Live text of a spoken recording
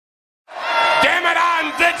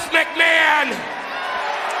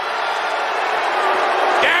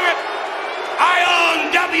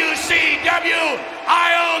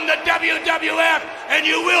WWF, and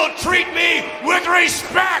you will treat me with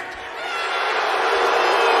respect.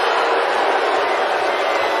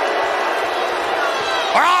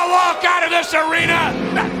 Or I'll walk out of this arena.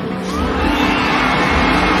 No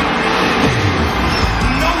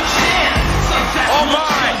chance. Oh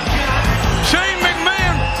my! Shane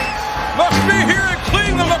McMahon must be here in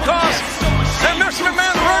Cleveland because Mr.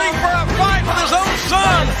 McMahon's running for a fight with his own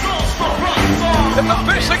son. It's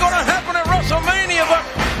officially going to happen at WrestleMania, but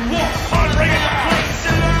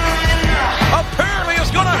apparently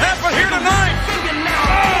it's going to happen here tonight.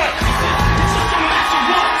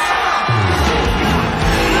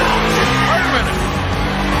 Wait a minute.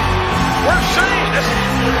 Where's Shane?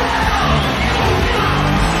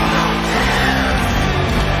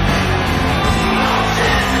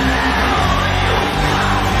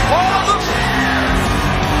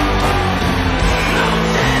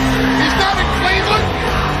 He's not in Cleveland.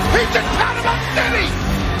 He's in Panama City.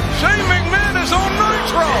 Shane McMahon is on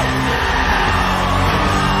Nitro.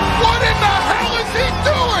 What in the hell is he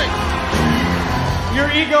doing? Your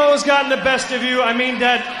ego has gotten the best of you. I mean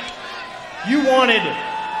that you wanted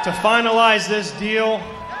to finalize this deal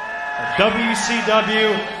at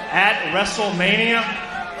WCW at WrestleMania.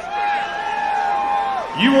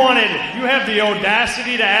 You have the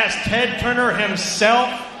audacity to ask Ted Turner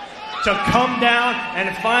himself to come down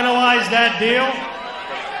and finalize that deal?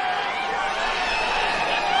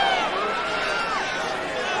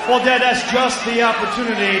 Well, Dad, that's just the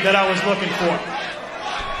opportunity that I was looking for.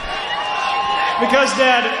 Because,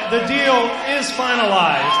 Dad, the deal is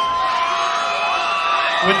finalized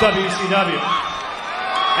with WCW.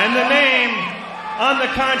 And the name on the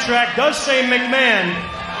contract does say McMahon.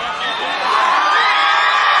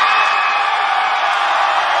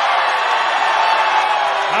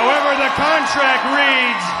 However, the contract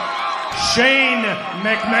reads Shane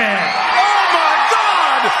McMahon. Oh my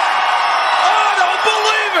God! I don't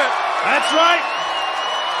believe it! That's right.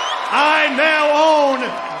 I now own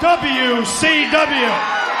WCW.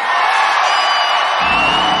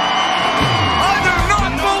 I do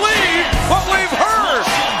not believe what we've heard.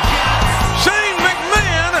 Shane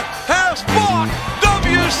McMahon has bought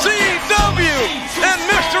WCW, and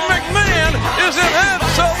Mr. McMahon is in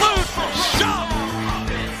absolute shock.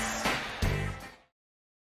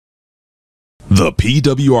 The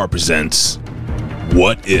PWR presents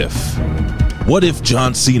What If? What if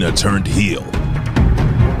John Cena turned heel?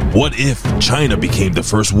 What if Chyna became the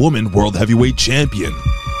first woman world heavyweight champion?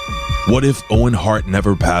 What if Owen Hart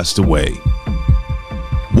never passed away?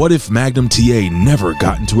 What if Magnum TA never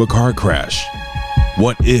got into a car crash?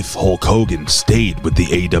 What if Hulk Hogan stayed with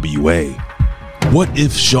the AWA? What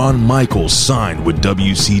if Shawn Michaels signed with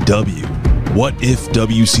WCW? What if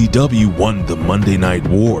WCW won the Monday Night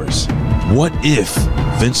Wars? What if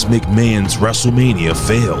Vince McMahon's WrestleMania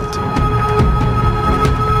failed?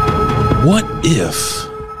 What if?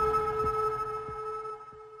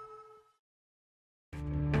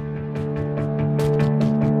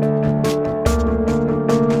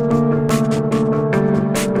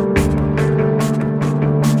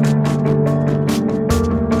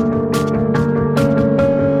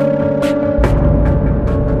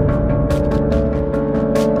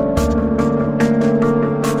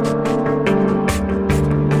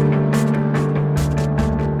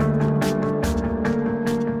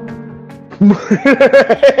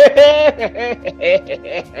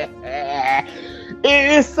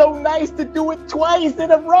 It is so nice to do it twice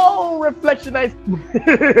in a row, Reflectionites.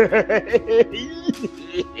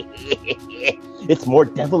 It's more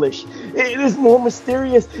devilish. It is more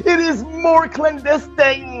mysterious. It is more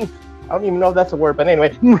clandestine. I don't even know if that's a word, but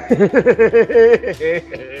anyway.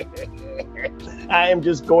 I am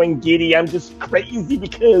just going giddy. I'm just crazy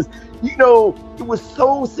because, you know, it was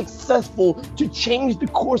so successful to change the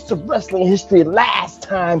course of wrestling history last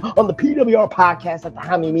time on the PWR podcast at the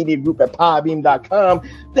Hammy Media Group at podbeam.com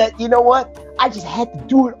that, you know what, I just had to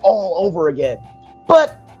do it all over again.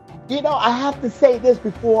 But, you know, I have to say this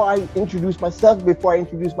before I introduce myself, before I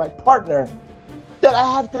introduce my partner, that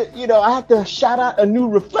I have to shout out a new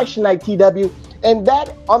Reflectionite TW, and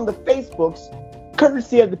that on the Facebooks,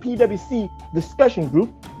 courtesy of the PWC discussion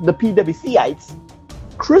group, the PWCites,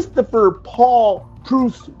 Christopher Paul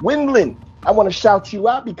Bruce Windland. I want to shout you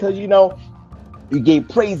out because, you know, you gave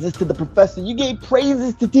praises to the professor. You gave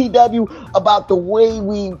praises to TW about the way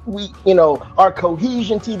we you know, our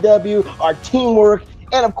cohesion, TW, our teamwork,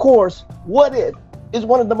 and of course, what if is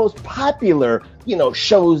one of the most popular,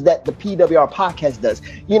 shows that the PWR podcast does.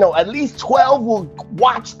 At least 12 will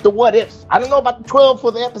watch the What Ifs. I don't know about the 12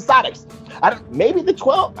 for the episodics. Maybe the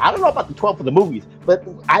 12. I don't know about the 12 for the movies, but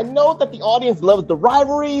I know that the audience loves the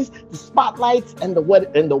rivalries, the spotlights, and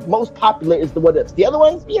the most popular is the What Ifs. The other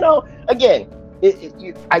ones, again,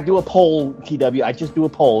 I do a poll, TW. I just do a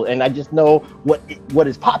poll, and I just know what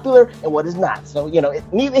is popular and what is not. So,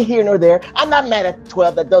 neither here nor there. I'm not mad at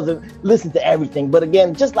 12 that doesn't listen to everything. But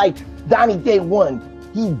again, just like Donnie Day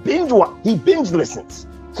 1, he binge listens.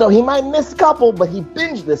 So he might miss a couple, but he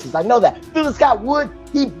binge listens. I know that. Phyllis Scott Wood,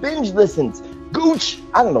 he binge listens. Gooch,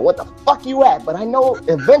 I don't know what the fuck you at, but I know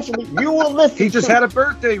eventually you will listen. He just had a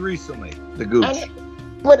birthday recently, the Gooch.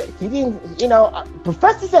 But he didn't,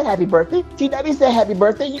 Professor said happy birthday. TW said happy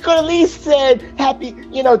birthday. You could at least said happy,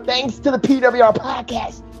 thanks to the PWR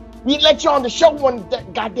podcast. We let you on the show one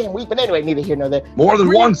goddamn week. But anyway, neither here nor there. More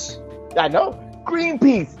than once. I know.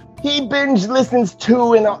 Greenpeace, he binge listens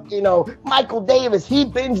too. And, Michael Davis, he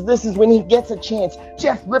binge listens when he gets a chance.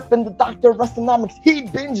 Jeff Rippin, the Doctor of Wrestlenomics, he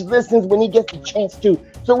binge listens when he gets a chance too.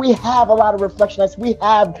 So we have a lot of reflections. We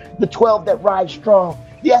have the 12 that ride strong.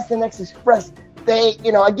 The SNX Express. They,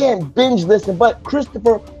 again, binge listen. But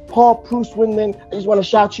Christopher Paul Bruce Windland, I just want to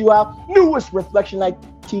shout you out. Newest Reflection Night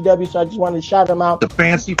TW, so I just wanted to shout him out. The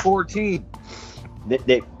Fancy 14.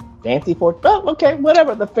 The Fancy 14. Oh, okay,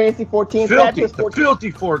 whatever. The Fancy 14. Filthy, Fabulous 14. the Filthy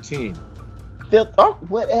 14.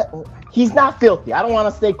 What? He's not filthy. I don't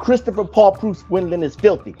want to say Christopher Paul Bruce Windland is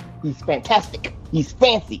filthy. He's fantastic. He's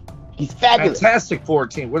fancy. He's fabulous. Fantastic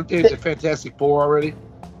 14. What did the Fantastic 4 already?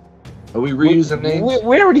 Are we reusing names?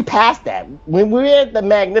 We're already past that. When we're at the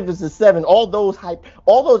Magnificent Seven, all those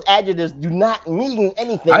adjectives do not mean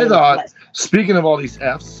anything. I thought, speaking of all these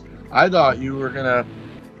Fs, I thought you were gonna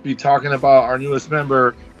be talking about our newest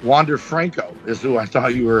member, Wander Franco, is who I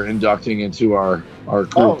thought you were inducting into our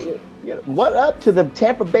group. Oh, what up to the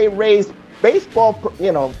Tampa Bay Rays baseball?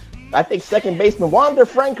 I think second baseman Wander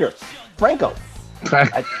Franco. Blanca.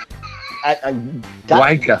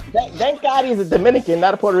 Thank God he's a Dominican,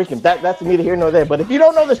 not a Puerto Rican. That's neither here nor there. But if you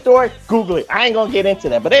don't know the story, Google it. I ain't gonna get into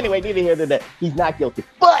that. But anyway, neither here nor there. He's not guilty.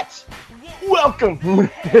 But welcome.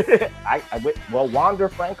 Wander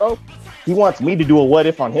Franco, he wants me to do a what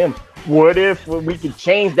if on him. What if we could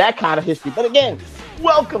change that kind of history? But again,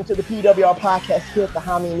 welcome to the PWR podcast here at the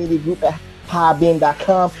Hami Media Group at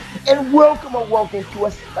podbean.com. And welcome to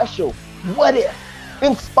a special what if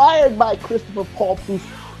inspired by Christopher Paul Bruce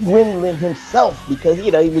Windland himself, because he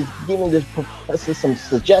was giving this professor some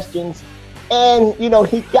suggestions, and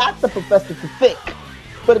he got the professor to think.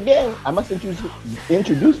 But again, I must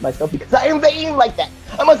introduce myself because I am vain like that.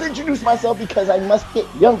 I must introduce myself because I must get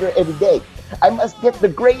younger every day. I must get the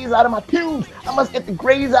grays out of my pubes. I must get the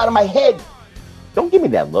grays out of my head. Don't give me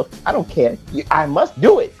that look. I don't care. I must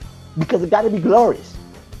do it because it got to be glorious.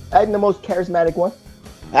 I'm the most charismatic one.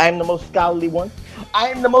 I am the most scholarly one. I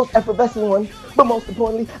am the most effervescent one. But most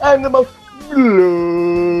importantly, I am the most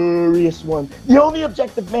glorious one. The only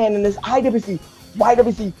objective man in this IWC,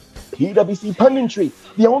 YWC, PWC punditry.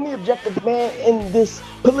 The only objective man in this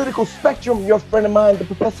political spectrum. Your friend of mine, the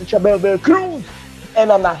Professor Chabel Cruz. And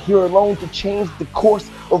I'm not here alone to change the course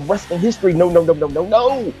of wrestling history. No.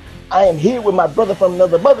 I am here with my brother from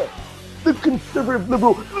another mother. The conservative,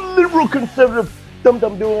 liberal conservative,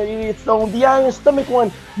 dum-dum doing idiot's own, the iron stomach one,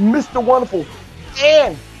 Mr. Wonderful.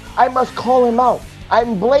 And I must call him out.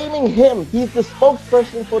 I'm blaming him. He's the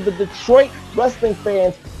spokesperson for the Detroit wrestling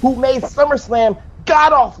fans who made SummerSlam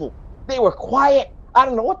god-awful. They were quiet. I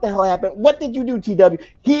don't know what the hell happened. What did you do, TW?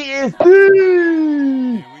 He is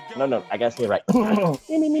No, I gotta say it right.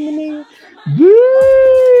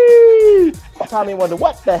 Tommy wonder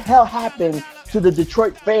what the hell happened to the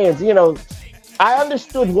Detroit fans. I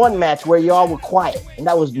understood one match where y'all were quiet, and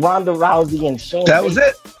that was Ronda Rousey and Shane. That was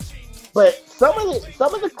it. But some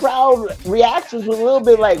of the crowd reactions were a little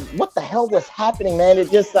bit like, what the hell was happening, man?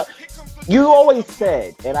 It just you always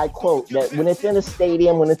said, and I quote, that when it's in a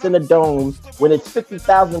stadium, when it's in a dome, when it's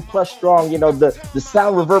 50,000 plus strong, the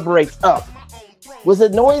sound reverberates up. Was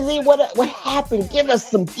it noisy? What happened? Give us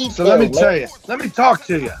some details. So let me tell you. Let me talk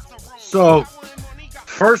to you. So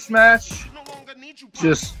first match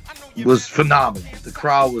just was phenomenal. The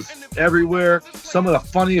crowd was everywhere. Some of the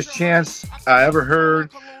funniest chants I ever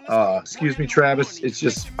heard. Excuse me, Travis. It's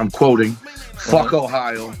just, I'm quoting, "Fuck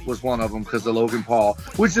Ohio" was one of them because of Logan Paul,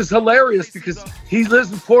 which is hilarious because he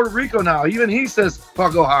lives in Puerto Rico now. Even he says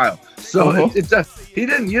 "Fuck Ohio." So you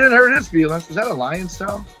didn't hurt his feelings. Was that a Lions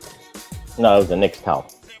sound? No, it was a Knicks towel.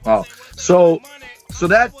 Oh, so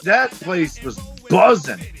that place was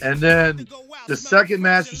buzzing, and then the second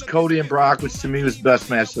match was Cody and Brock, which to me was the best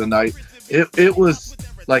match of the night. it was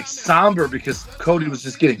like somber because Cody was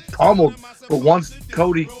just getting pummeled. But once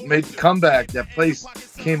Cody made the comeback, that place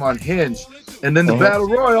came unhinged. And then the Battle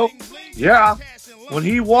Royal, when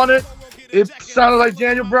he won it, it sounded like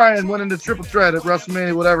Daniel Bryan winning the triple threat at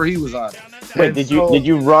WrestleMania, whatever he was on. Wait, did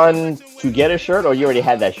you run to get a shirt, or you already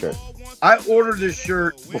had that shirt? I ordered this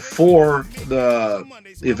shirt before the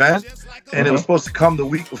event, and it was supposed to come the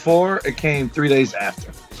week before. It came 3 days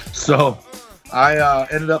after. So I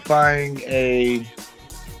ended up buying I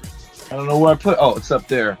don't know where I put it. Oh, it's up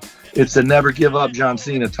there. It's a Never Give Up John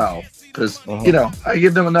Cena towel. Because, I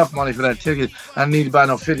give them enough money for that ticket. I don't need to buy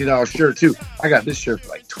no $50 shirt, too. I got this shirt for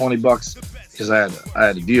like $20 because I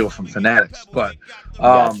had a deal from Fanatics. But,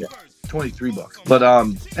 Gotcha. $23. But,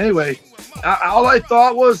 anyway, all I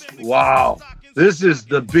thought was, wow, this is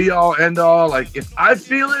the be-all, end-all. Like, if I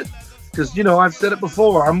feel it, because, I've said it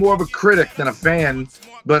before, I'm more of a critic than a fan.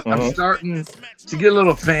 But I'm starting to get a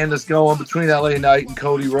little fan that's going between LA Knight and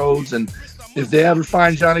Cody Rhodes. And if they ever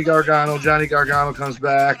find Johnny Gargano comes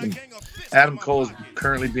back, and Adam Cole's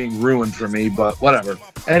currently being ruined for me, but whatever.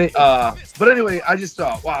 But anyway, I just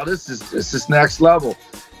thought, wow, this is next level.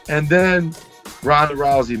 And then Ronda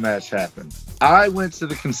Rousey match happened. I went to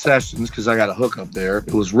the concessions because I got a hookup there.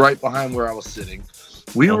 It was right behind where I was sitting.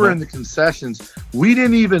 We were in the concessions. We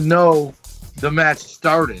didn't even know the match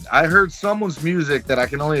started. I heard someone's music that I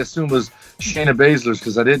can only assume was Shayna Baszler's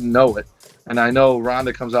because I didn't know it. And I know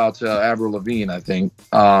Ronda comes out to Avril Lavigne, I think.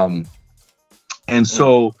 And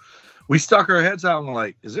so we stuck our heads out and were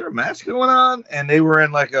like, is there a match going on? And they were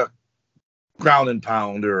in like a ground and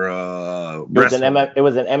pound or it was an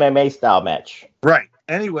MMA style match. Right.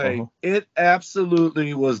 Anyway, it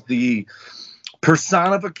absolutely was the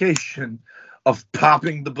personification of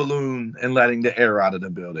popping the balloon and letting the air out of the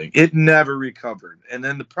building. It never recovered. And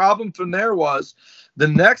then the problem from there was the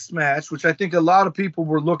next match, which I think a lot of people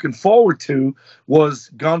were looking forward to,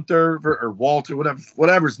 was Gunther or Walter,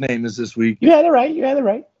 whatever his name is this week. You had it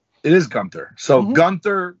right. It is Gunther. So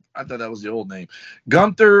Gunther, I thought that was the old name.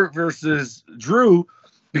 Gunther versus Drew,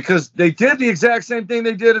 because they did the exact same thing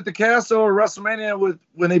they did at the Castle or WrestleMania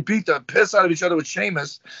when they beat the piss out of each other with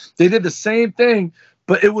Sheamus. They did the same thing,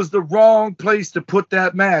 but it was the wrong place to put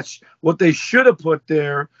that match. What they should have put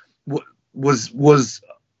there was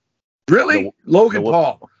really Logan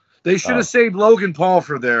Paul. They should have saved Logan Paul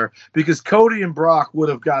for there because Cody and Brock would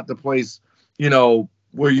have got the place,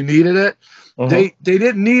 where you needed it. They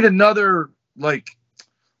didn't need another like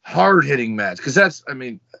hard hitting match because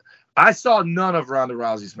I saw none of Ronda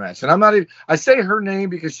Rousey's match, and I'm not even. I say her name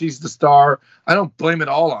because she's the star. I don't blame it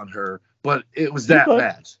all on her, but it was that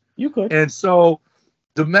match. You could. And so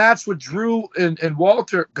the match with Drew and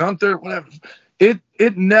Walter, Gunther, whatever,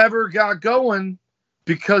 it never got going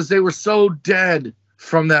because they were so dead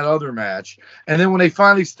from that other match. And then when they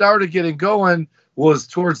finally started getting going was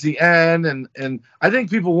towards the end, and I think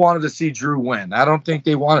people wanted to see Drew win. I don't think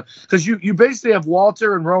they wanted, because you basically have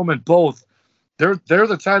Walter and Roman both. They're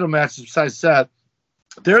the title matches besides Seth.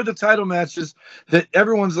 They're the title matches that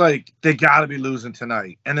everyone's like, they got to be losing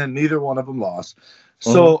tonight. And then neither one of them lost.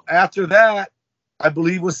 So after that, I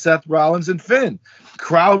believe was Seth Rollins and Finn.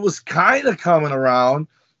 Crowd was kind of coming around.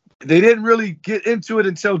 They didn't really get into it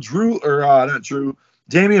until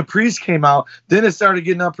Damian Priest came out. Then it started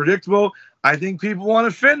getting unpredictable. I think people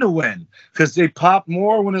wanted Finn to win because they popped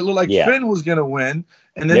more when it looked like Finn was going to win,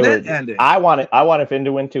 and then it ended. I wanted Finn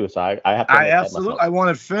to win too, so I have to. I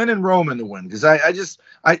wanted Finn and Roman to win because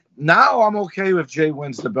I now I'm okay if Jay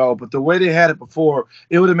wins the belt, but the way they had it before,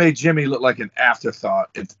 it would have made Jimmy look like an afterthought.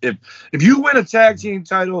 If you win a tag team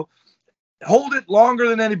title, hold it longer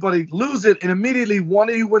than anybody, lose it, and immediately one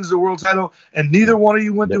of you wins the world title, and neither one of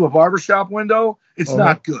you went through a barbershop window. It's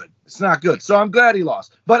not good. It's not good. So I'm glad he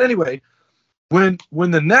lost. But anyway.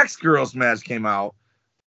 When the next girls match came out,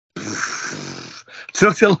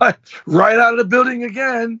 took the light right out of the building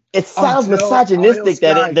again. It sounds misogynistic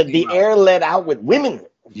that the air let out with women.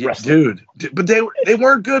 Yeah, dude. But they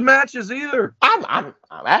weren't good matches either. I'm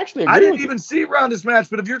actually. I didn't even see Ronda's match,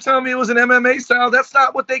 but if you're telling me it was an MMA style, that's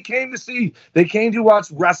not what they came to see. They came to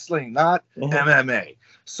watch wrestling, not MMA.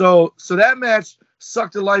 So that match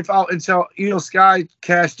sucked the life out until Io Sky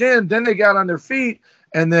cashed in. Then they got on their feet,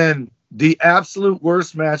 and then the absolute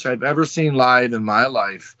worst match I've ever seen live in my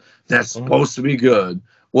life that's supposed to be good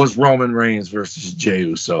was Roman Reigns versus Jey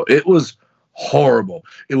Uso. It was horrible.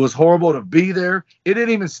 It was horrible to be there. It didn't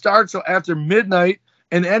even start till after midnight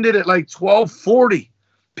and ended at like 12:40.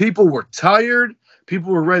 People were tired.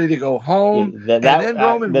 People were ready to go home. And then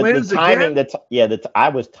Roman wins again. I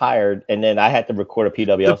was tired, and then I had to record a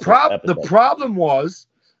PWR. The problem was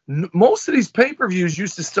most of these pay-per-views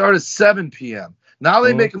used to start at 7 p.m. Now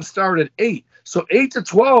they make them start at 8. So 8 to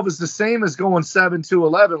 12 is the same as going 7 to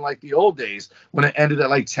 11 like the old days when it ended at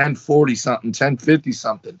like 10:40 something, 10:50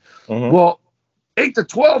 something. Well, 8 to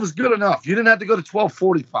 12 is good enough. You didn't have to go to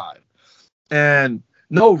 12:45. And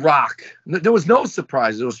no Rock. There was no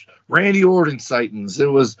surprise. It was Randy Orton sightings.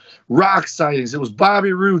 It was Rock sightings. It was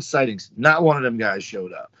Bobby Roode sightings. Not one of them guys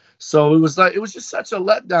showed up. So it was just such a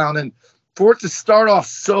letdown. And for it to start off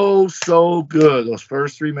so good, those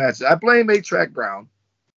first 3 matches, I blame A-Track Brown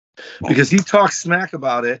because he talked smack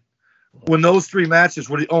about it when those 3 matches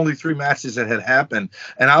were the only 3 matches that had happened.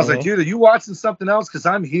 And I was like, dude, are you watching something else? Because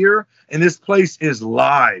I'm here and this place is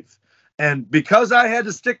live. And because I had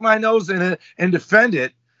to stick my nose in it and defend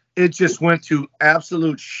it, it just went to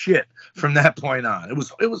absolute shit from that point on. It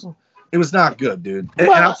was not good, dude.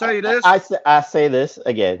 Well, and I'll tell you this. I say this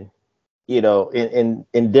again. You know,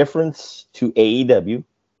 in difference to AEW,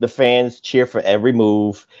 the fans cheer for every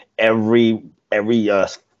move, every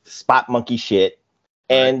spot monkey shit,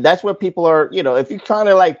 and that's what people are. You know, if you're trying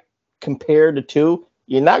to like compare the two,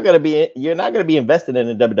 you're not gonna be invested in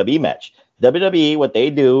a WWE match. WWE, what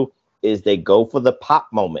they do is they go for the pop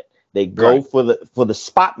moment. They go for the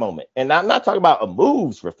spot moment. And I'm not talking about a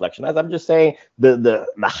moves reflection. I'm just saying the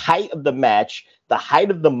height of the match, the height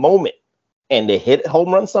of the moment. And they hit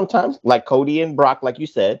home runs sometimes, like Cody and Brock, like you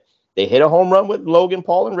said. They hit a home run with Logan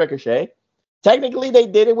Paul and Ricochet. Technically, they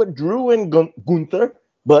did it with Drew and Gunther.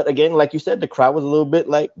 But again, like you said, the crowd was a little bit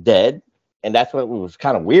like dead. And that's what was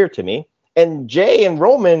kind of weird to me. And Jay and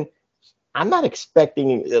Roman, I'm not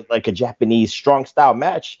expecting like a Japanese strong style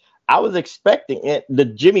match. I was expecting it. The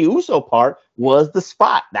Jimmy Uso part was the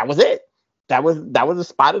spot. That was it. That was the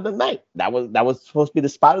spot of the night. That was supposed to be the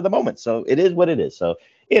spot of the moment. So it is what it is. So,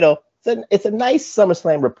 you know, it's a nice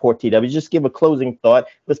SummerSlam report, TW. Just give a closing thought.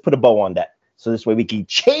 Let's put a bow on that. So this way we can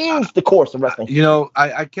change the course of wrestling. You know,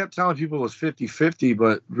 I kept telling people it was 50-50,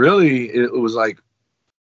 but really it was like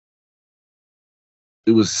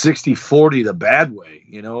it was 60-40 the bad way,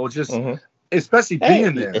 you know, just especially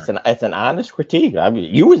being there. It's an honest critique. I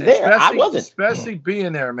mean, you was there. I wasn't. Especially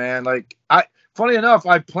being there, man. Like funny enough,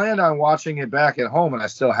 I planned on watching it back at home and I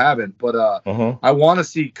still haven't, but I want to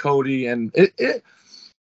see Cody, and it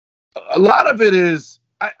a lot of it is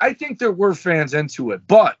I think there were fans into it,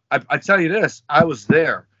 but I tell you this, I was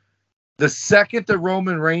there. The second the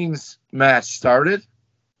Roman Reigns match started,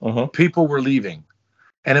 people were leaving.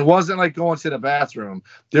 And it wasn't like going to the bathroom.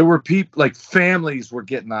 There were people, like families were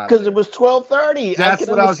getting out. Because it was 12:30. That's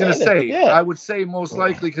what I was going to say. Yeah. I would say most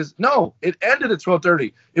likely because, no, it ended at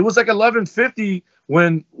 12:30. It was like 11:50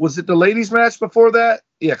 when, was it the ladies match before that?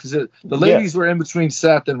 Yeah, because the ladies were in between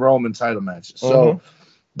Seth and Roman title matches. So,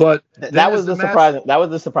 but that was the surprise. That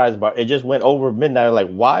was the surprise part. It just went over midnight. Like,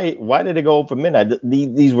 why did it go over midnight?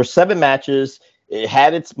 These were 7 matches. It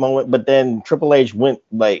had its moment, but then Triple H went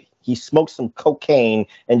like, he smoked some cocaine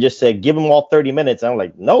and just said, give them all 30 minutes. I'm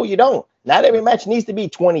like, no, you don't. Not every match needs to be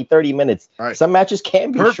 20, 30 minutes. Right. Some matches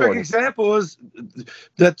can be shorter. Perfect example is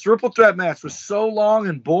that triple threat match was so long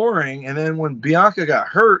and boring. And then when Bianca got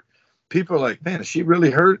hurt, people are like, man, is she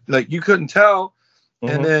really hurt? Like, you couldn't tell.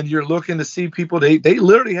 And then you're looking to see people. They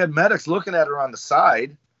literally had medics looking at her on the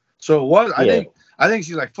side. So it was, I think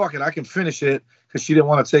she's like, fuck it, I can finish it, because she didn't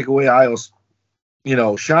want to take away Io's,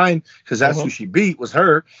 shine, because that's who she beat, was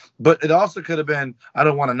her. But it also could have been, I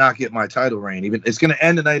don't want to not get my title reign. Even it's going to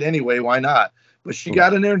end tonight anyway. Why not? But she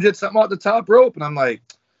got in there and did something off the top rope, and I'm like,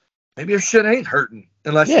 maybe her shit ain't hurting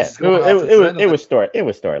unless she's going it was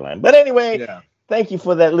storyline. But anyway, thank you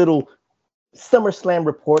for that little SummerSlam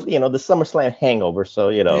report. The SummerSlam hangover.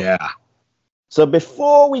 So So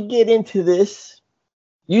before we get into this,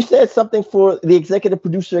 you said something for the executive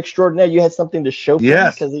producer extraordinaire. You had something to show.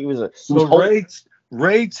 Yes, because he was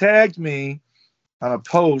Ray tagged me on a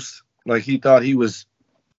post, like he thought he was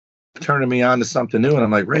turning me on to something new, and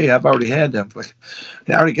I'm like, Ray, I've already had them.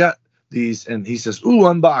 I already got these, and he says, ooh,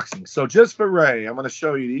 unboxing. So just for Ray, I'm going to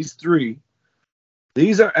show you these 3.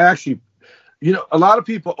 These are actually, a lot of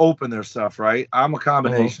people open their stuff, right? I'm a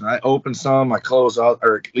combination. I open some, I close out,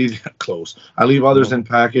 or close. I leave others in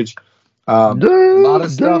package. A lot of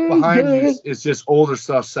stuff behind me is just older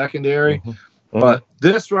stuff, secondary. But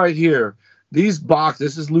this right here, this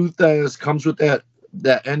is Luthez, comes with that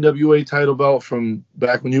NWA title belt from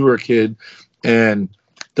back when you were a kid. And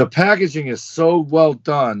the packaging is so well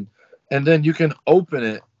done. And then you can open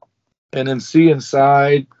it and then see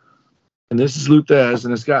inside. And this is Luthez,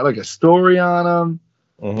 and it's got like a story on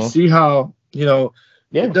them. See how,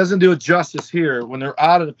 it doesn't do it justice here. When they're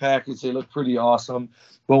out of the package, they look pretty awesome.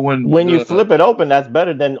 But when you flip it open, that's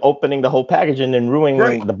better than opening the whole package and then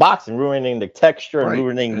ruining the box and ruining the texture and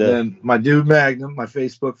ruining the. And then my dude Magnum, my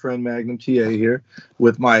Facebook friend Magnum TA here,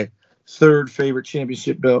 with my third favorite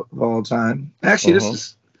championship belt of all time. Actually,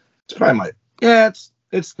 it's probably it's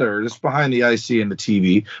third. It's behind the IC and the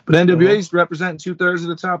TV. But NWA's representing 2/3 of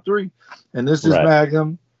the top three. And this is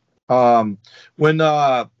Magnum. When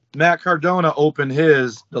Matt Cardona opened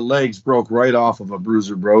his, the legs broke right off of a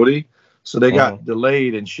Bruiser Brody. So they got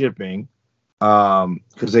delayed in shipping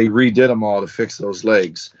because they redid them all to fix those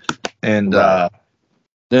legs. And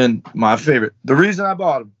then my favorite, the reason I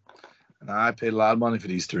bought them, and I paid a lot of money for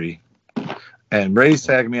these three. And Ray's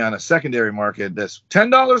tagged me on a secondary market that's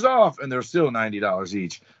 $10 off, and they're still $90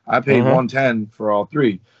 each. I paid $110 for all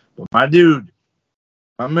three. But my dude,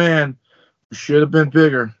 my man, should have been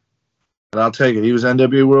bigger. But I'll take it. He was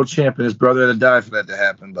NWA World Champion. His brother had to die for that to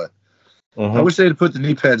happen. But I wish they'd put the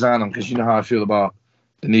knee pads on him because you know how I feel about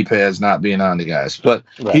the knee pads not being on the guys. But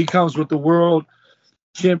he comes with the World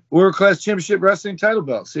Class Championship Wrestling title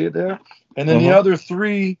belt. See it there? And then the other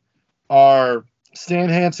three are Stan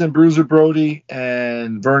Hansen, Bruiser Brody,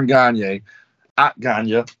 and Vern Gagne. I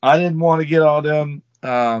didn't want to get all them.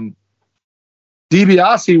 DiBiase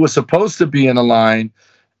was supposed to be in the line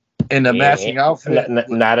in the matching outfit.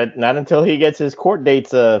 Not until he gets his court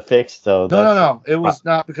dates fixed. So no. It was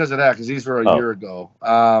not because of that, because these were a year ago.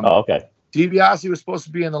 Okay. DiBiase was supposed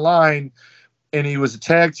to be in the line, and he was a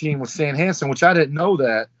tag team with Stan Hansen, which I didn't know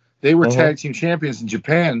that. They were tag team champions in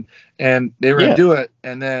Japan, and they were going to do it.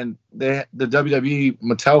 And then the WWE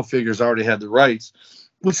Mattel figures already had the rights,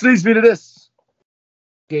 which leads me to this.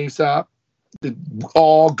 GameStop, the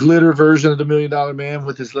all glitter version of the $1 Million Man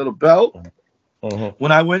with his little belt.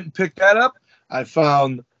 When I went and picked that up, I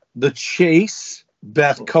found the Chase,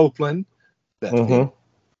 Beth Copeland. And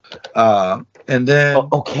then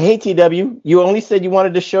okay, TW, you only said you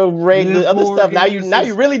wanted to show Ray the other stuff. Now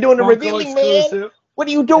you're really doing the revealing, man. What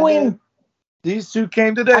are you doing? These two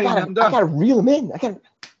came today. I gotta reel them in. Okay.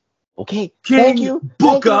 King Thank you.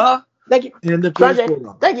 Booker. Thank you. In the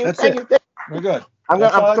Thank you. Thank you. We're good. I'm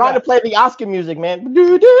trying to play the Oscar music, man.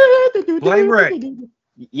 Blame Ray.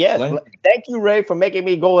 Yes. Thank you, Ray, for making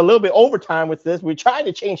me go a little bit overtime with this. We're trying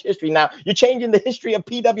to change history now. You're changing the history of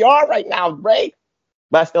PWR right now, Ray.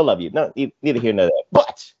 But I still love you. No, neither here nor there.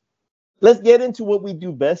 But let's get into what we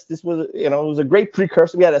do best. This was, it was a great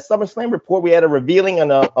precursor. We had a SummerSlam report. We had a revealing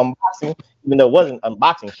and an unboxing, even though it wasn't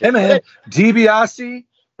unboxing shit. Hey, man. DiBiase.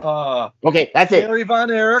 Okay, that's it. Gary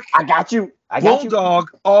Von Erich. I got you.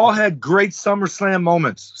 Bulldog all had great SummerSlam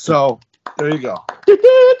moments. So there you go.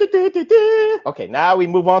 Okay, now we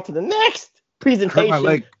move on to the next presentation. Hurt my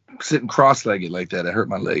leg sitting cross-legged like that. I hurt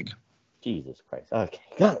my leg. Jesus Christ.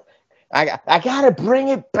 Okay. I gotta bring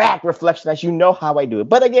it back, Reflection, as you know how I do it.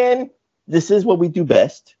 But again, this is what we do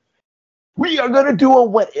best. We are gonna do a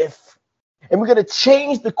what if. And we're gonna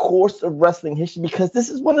change the course of wrestling history because this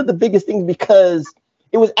is one of the biggest things, because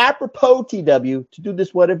it was apropos, TW, to do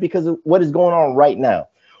this what if because of what is going on right now.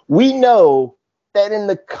 We know that in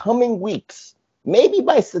the coming weeks, maybe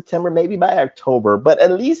by September, maybe by October, but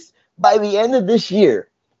at least by the end of this year,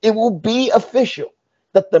 it will be official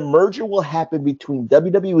that the merger will happen between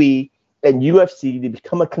WWE and UFC to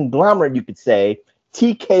become a conglomerate, you could say,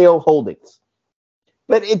 TKO Holdings.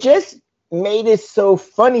 But it just made it so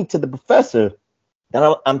funny to the professor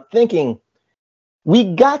that I'm thinking,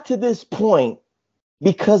 we got to this point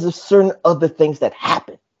because of certain other things that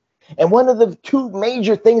happened. And one of the two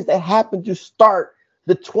major things that happened to start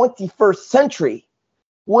the 21st century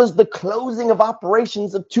was the closing of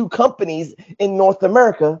operations of two companies in North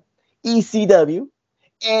America, ECW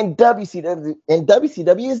and WCW. And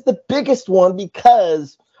WCW is the biggest one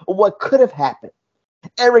because of what could have happened.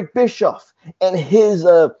 Eric Bischoff and his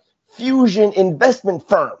Fusion investment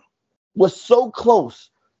firm was so close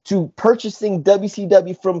to purchasing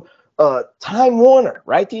WCW from Time Warner,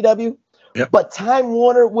 right, TW? Yep. But Time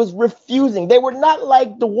Warner was refusing. They were not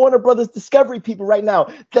like the Warner Brothers Discovery people right now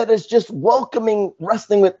that is just welcoming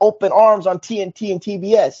wrestling with open arms on TNT and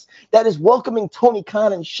TBS. That is welcoming Tony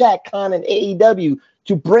Khan and Shaq Khan and AEW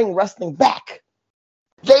to bring wrestling back.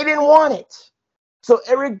 They didn't want it. So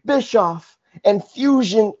Eric Bischoff and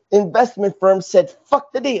Fusion investment firm said,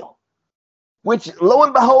 fuck the deal. Which, lo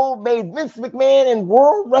and behold, made Vince McMahon and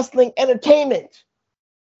World Wrestling Entertainment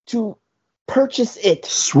to purchase it.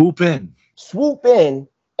 Swoop in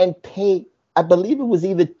and pay, I believe it was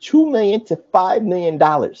either $2 million to $5 million.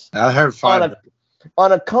 I heard $5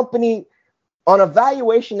 on a company, on a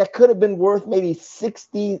valuation that could have been worth maybe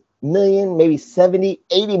 60 million, maybe 70,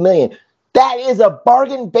 80 million. That is a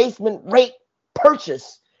bargain basement rate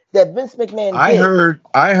purchase that Vince McMahon I did.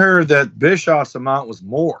 I heard that Bischoff's amount was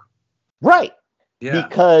more. Right. Yeah.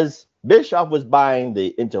 Because Bischoff was buying the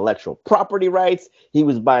intellectual property rights. He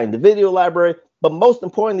was buying the video library. But most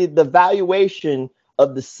importantly, the valuation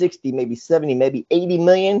of the 60, maybe 70, maybe 80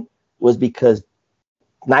 million was because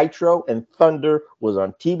Nitro and Thunder was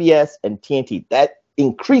on TBS and TNT. That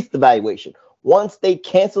increased the valuation. Once they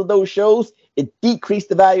canceled those shows, it decreased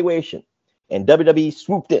the valuation. And WWE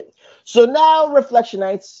swooped in. So now,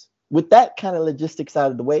 Reflectionites, with that kind of logistics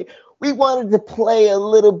out of the way, we wanted to play a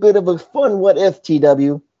little bit of a fun what if,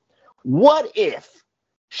 TW. What if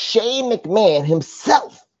Shane McMahon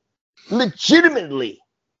himself legitimately,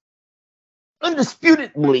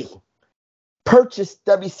 undisputedly purchased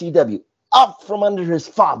WCW up from under his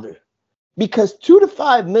father? Because 2 to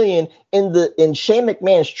 5 million in Shane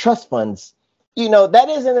McMahon's trust funds, you know, that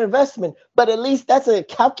is an investment, but at least that's a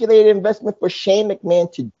calculated investment for Shane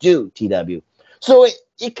McMahon to do, TW. So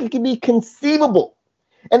it could be conceivable.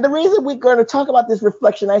 And the reason we're going to talk about this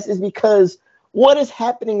Reflectionites is because what is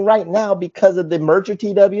happening right now because of the merger,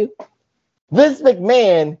 TW? Vince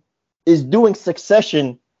McMahon is doing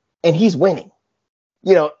Succession and he's winning.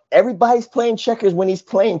 You know, everybody's playing checkers when he's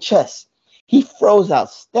playing chess. He froze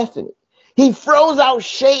out Stephanie. He froze out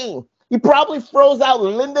Shane. He probably froze out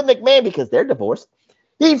Linda McMahon because they're divorced.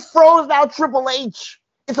 He froze out Triple H.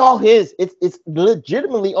 It's all his. It's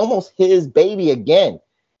legitimately almost his baby again.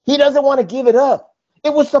 He doesn't want to give it up.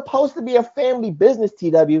 It was supposed to be a family business,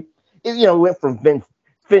 TW. It went from Vince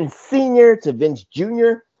Sr. to Vince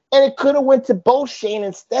Jr., and it could have went to both Shane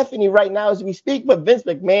and Stephanie right now as we speak, but Vince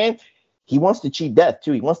McMahon, he wants to cheat death,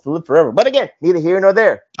 too. He wants to live forever. But again, neither here nor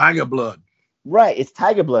there. Tiger blood. Right, it's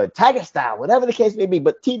Tiger blood, Tiger style, whatever the case may be.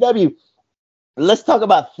 But TW, let's talk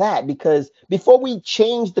about that, because before we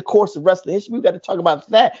change the course of wrestling history, we've got to talk about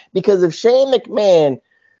that. Because if Shane McMahon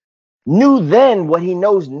knew then what he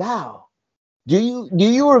knows now, do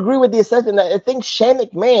you agree with the assessment that I think Shane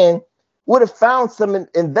McMahon would have found some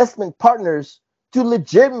investment partners to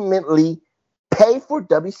legitimately pay for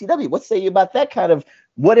WCW? What say you about that kind of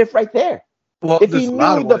what if right there? Well, if he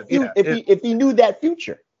knew if he knew that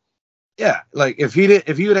future. Yeah, like if he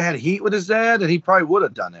would have had heat with his dad, then he probably would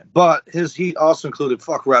have done it. But his heat also included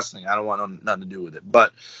fuck wrestling. I don't want nothing to do with it.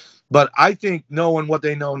 But I think knowing what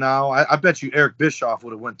they know now, I bet you Eric Bischoff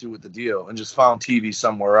would have went through with the deal and just found TV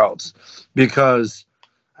somewhere else, because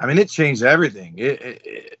I mean it changed everything.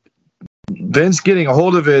 Vince getting a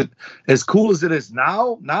hold of it, as cool as it is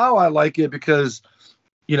now I like it because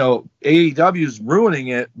AEW is ruining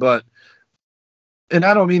it, and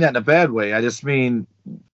I don't mean that in a bad way. I just mean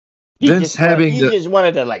Vince just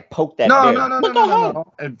wanted to like poke that. No.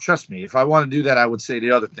 And trust me, if I want to do that, I would say the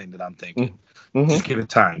other thing that I'm thinking. Mm-hmm. Just give it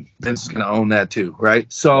time. Vince is going to own that too,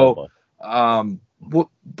 right? So,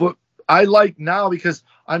 but I like now because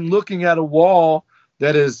I'm looking at a wall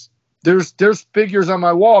that is there's figures on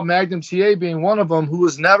my wall. Magnum TA being one of them, who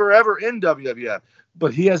was never ever in WWF,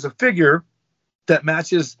 but he has a figure that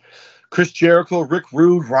matches Chris Jericho, Rick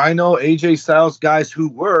Rude, Rhino, AJ Styles, guys who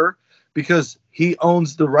were, because he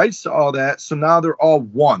owns the rights to all that. So now they're all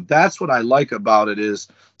one. That's what I like about it, is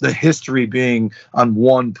the history being on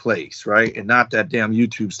one place, right? And not that damn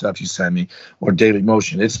YouTube stuff you send me or Daily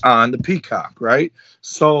Motion. It's on the Peacock, right?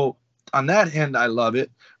 So on that end, I love it.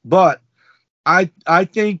 But I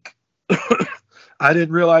think I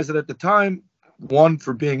didn't realize it at the time. One,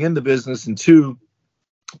 for being in the business, and two,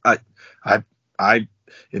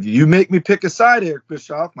 if you make me pick a side, Eric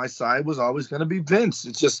Bischoff, my side was always going to be Vince.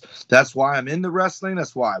 It's just, that's why I'm into wrestling.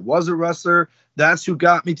 That's why I was a wrestler. That's who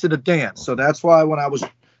got me to the dance. So that's why when I was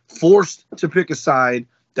forced to pick a side,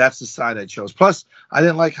 that's the side I chose. Plus, I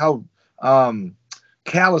didn't like how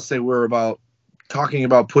callous they were about talking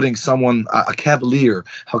about putting someone, a cavalier,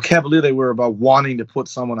 how cavalier they were about wanting to put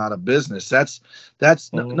someone out of business.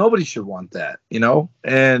 Nobody should want that,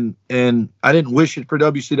 and I didn't wish it for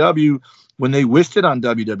WCW when they wished it on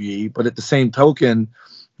WWE, but at the same token,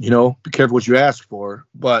 be careful what you ask for.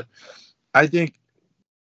 But I think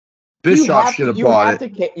Bischoff should have bought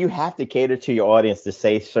it. You have to cater to your audience to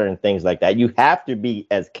say certain things like that. You have to be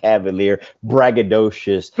as cavalier,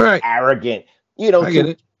 braggadocious, arrogant,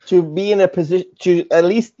 to be in a position, to at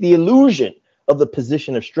least the illusion of the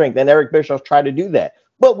position of strength. And Eric Bischoff tried to do that.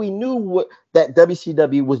 But we knew that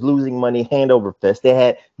WCW was losing money hand over fist. They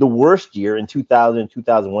had the worst year in 2000 and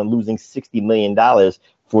 2001, losing $60 million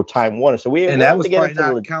for Time Warner. So that was probably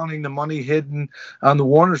not counting the money hidden on the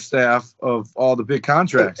Warner staff of all the big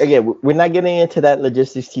contracts. Again, we're not getting into that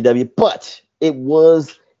logistics, TW, but it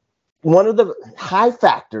was one of the high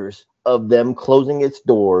factors of them closing its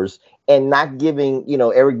doors and not giving,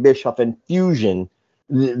 Eric Bischoff and Fusion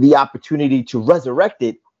the opportunity to resurrect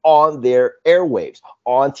it on their airwaves,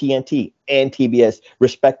 on TNT and TBS,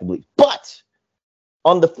 respectively. But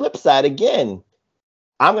on the flip side, again,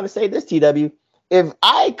 I'm going to say this, TW.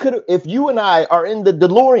 If you and I are in the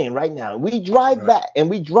DeLorean right now, we drive back and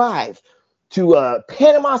we drive to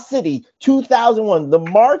Panama City, 2001,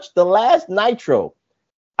 the last Nitro,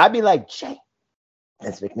 I'd be like, Jay,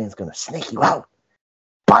 Vince McMahon's going to snake you out.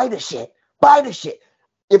 Buy the shit.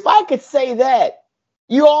 If I could say that,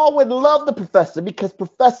 you all would love the Professor, because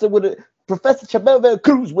Professor Chabelle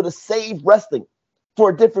Cruz would have saved wrestling for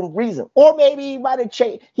a different reason. Or maybe he might have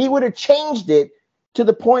changed. He would have changed it to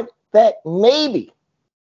the point that maybe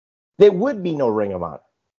there would be no Ring of Honor.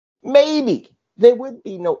 Maybe there would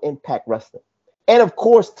be no Impact Wrestling. And of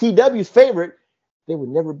course, TW's favorite, there would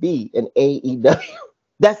never be an AEW.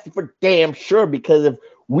 That's for damn sure, because if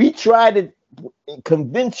we try to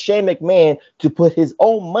convince Shane McMahon to put his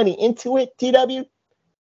own money into it, TW,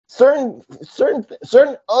 certain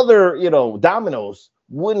other, dominoes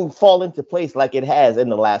wouldn't fall into place like it has in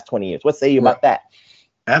the last 20 years. What say you about that?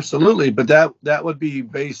 Absolutely, but that would be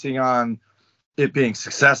basing on it being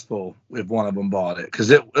successful if one of them bought it,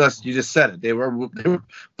 because you just said it, they were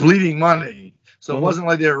bleeding money, so it wasn't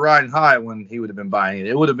like they were riding high when he would have been buying it.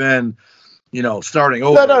 It would have been, starting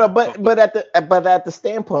over. No, but at the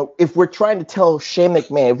standpoint, if we're trying to tell Shane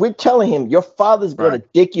McMahon, if we're telling him your father's going to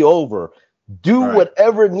dick you over, do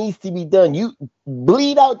whatever needs to be done, you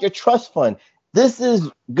bleed out your trust fund. This is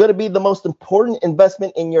going to be the most important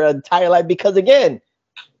investment in your entire life, because again,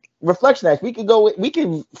 Reflection Act, we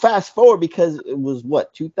can fast forward, because it was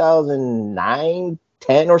 2009,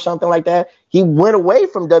 10 or something like that. He went away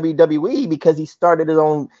from WWE because he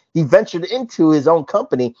ventured into his own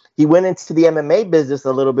company. He went into the MMA business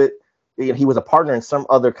a little bit. He was a partner in some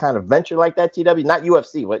other kind of venture like that, TW, not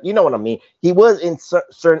UFC, but you know what I mean. He was in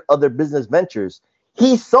certain other business ventures.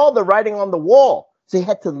 He saw the writing on the wall, so he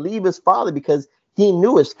had to leave his father, because he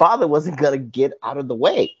knew his father wasn't going to get out of the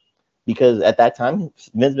way. Because at that time,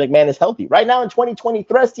 Vince McMahon is healthy. Right now in 2023,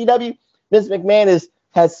 TW, Vince McMahon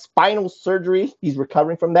has spinal surgery. He's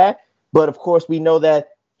recovering from that. But of course, we know that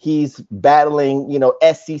he's battling,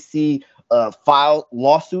 SEC file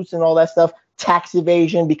lawsuits and all that stuff, tax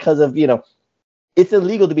evasion, because of, it's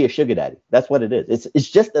illegal to be a sugar daddy. That's what it is. It's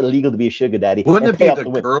just illegal to be a sugar daddy. Wouldn't it be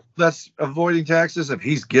the girl that's avoiding taxes? If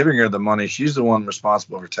he's giving her the money, she's the one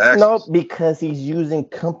responsible for taxes. No, because he's using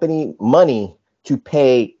company money to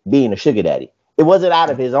pay being a sugar daddy. It wasn't out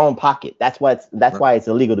of his own pocket. That's why it's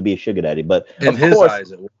illegal to be a sugar daddy. But in his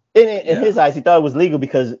eyes, he thought it was legal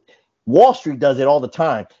because Wall Street does it all the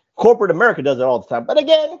time. Corporate America does it all the time. But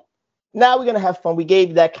again, now we're gonna have fun. We gave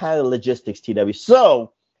you that kind of logistics, TW.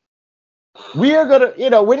 So we are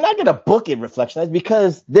gonna, we're not gonna book it Reflection,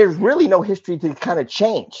 because there's really no history to kind of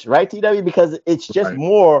change, right, TW? Because it's just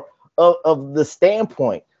more of the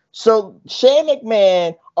standpoint. So Shane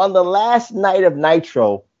McMahon on the last night of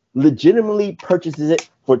Nitro legitimately purchases it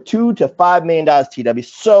for $2 to $5 million, TW.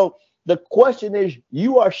 So the question is,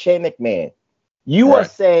 you are Shane McMahon. You are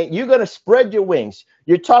saying you're going to spread your wings.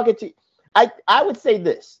 You're talking to, I would say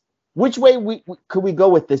this, which way could we go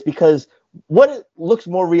with this? Because what looks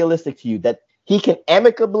more realistic to you, that he can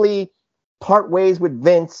amicably part ways with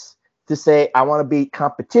Vince to say, I want to be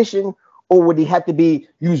competition, or would he have to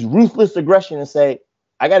use ruthless aggression and say,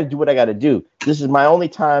 I got to do what I got to do. This is my only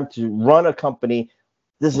time to run a company.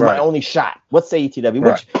 This is my only shot. What say you,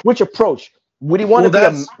 TW? Which approach? Would he want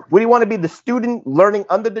to be the student learning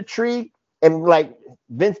under the tree, and like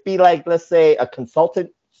Vince be like, let's say, a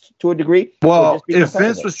consultant to a degree? Well, if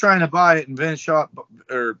Vince was trying to buy it and if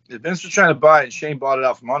Vince was trying to buy it and Shane bought it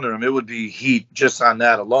out from under him, it would be heat just on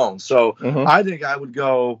that alone. So I think I would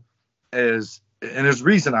go as, and there's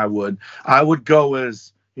reason I would go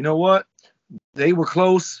as, you know what? They were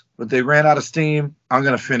close, but they ran out of steam. I'm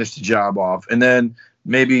going to finish the job off. And then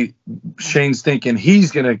maybe Shane's thinking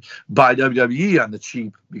he's going to buy WWE on the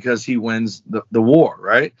cheap because he wins the war,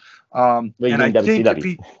 right? And I think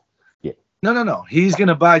no. He's going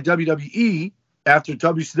to buy WWE after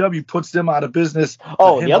WCW puts them out of business.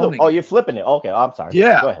 You're flipping it. Okay, I'm sorry.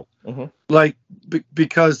 Yeah. Go ahead. Like,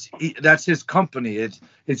 because that's his company.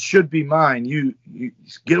 It should be mine. You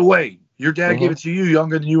get away. Your dad gave it to you,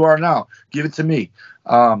 younger than you are now. Give it to me.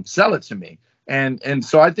 Sell it to me. And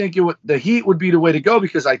so I think the heat would be the way to go,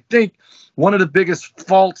 because I think one of the biggest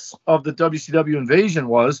faults of the WCW invasion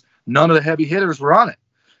was none of the heavy hitters were on it.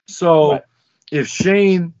 So if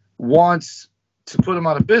Shane wants to put him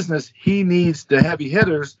out of business, he needs the heavy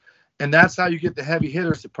hitters. And that's how you get the heavy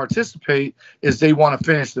hitters to participate, is they want to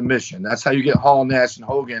finish the mission. That's how you get Hall, Nash, and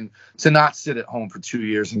Hogan to not sit at home for 2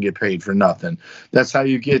 years and get paid for nothing. That's how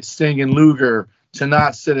you get Sting and Luger to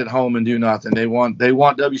not sit at home and do nothing. They want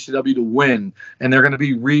WCW to win, and they're going to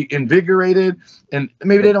be reinvigorated. And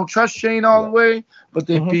maybe they don't trust Shane all the way, but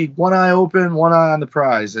they'd be one eye open, one eye on the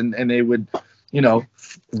prize, and they would,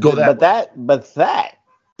 go that. But that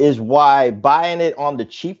is why buying it on the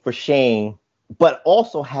cheap for Shane, but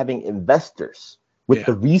also having investors with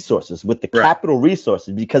the resources, with the capital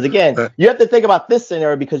resources. Because again, you have to think about this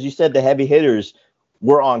scenario, because you said the heavy hitters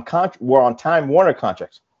were on Time Warner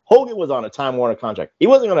contracts. Hogan was on a Time Warner contract. He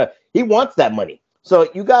wants that money. So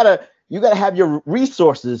you gotta have your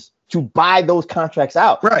resources to buy those contracts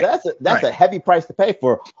out. Right. That's a heavy price to pay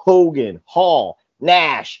for Hogan, Hall,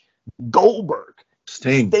 Nash, Goldberg,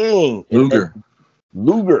 Sting,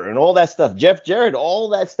 Luger, and all that stuff. Jeff Jarrett, all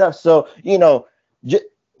that stuff. So,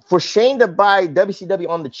 for Shane to buy WCW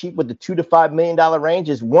on the cheap with the $2 to $5 million range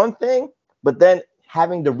is one thing, but then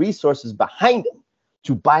having the resources behind him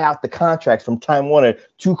to buy out the contracts from Time Warner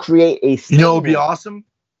to create a stable. You know what would be awesome?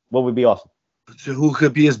 What would be awesome? So who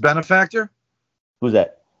could be his benefactor? Who's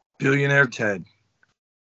that? Billionaire Ted.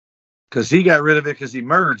 Because he got rid of it because he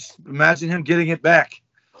merged. Imagine him getting it back.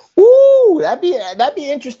 Ooh, that'd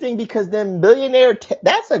be interesting, because then Billionaire Ted,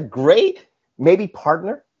 that's a great maybe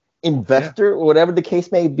partner, investor, or whatever the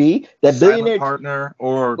case may be. That Billionaire partner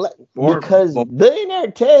or because Billionaire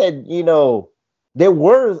Ted, there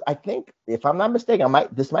were, I think, if I'm not mistaken,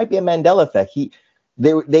 this might be a Mandela effect.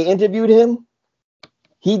 They interviewed him.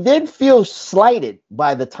 He did feel slighted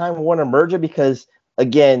by the Time Warner merger because,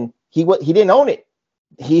 again, he didn't own it.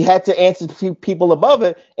 He had to answer to people above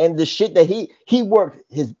it, and the shit that he worked,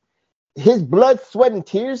 his blood, sweat, and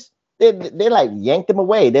tears, they like yanked him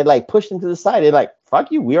away. They like pushed him to the side. They're like,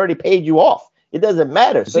 "Fuck you, we already paid you off. It doesn't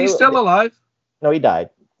matter." Is he still alive? No, he died.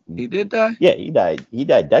 He did die? Yeah, he died. He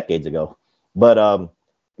died decades ago. But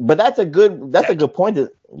that's a good point.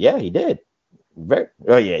 Yeah, he did.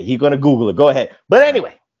 He's gonna Google it. Go ahead. But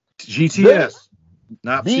anyway, GTS,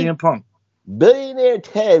 not CM Punk. Billionaire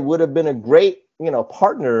Ted would have been a great,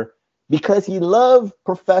 partner, because he loved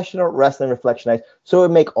professional wrestling Reflection Nights. So it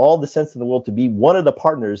would make all the sense in the world to be one of the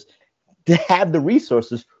partners to have the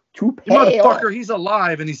resources to pay. Motherfucker, he's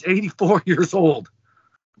alive and he's 84 years old.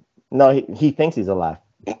 No, he thinks he's alive.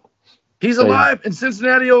 He's alive in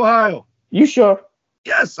Cincinnati, Ohio. You sure?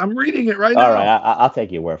 Yes, I'm reading it right now. All right, I'll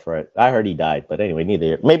take your word for it. I heard he died, but anyway,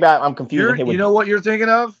 neither. Maybe I'm confusing him with... You know what you're thinking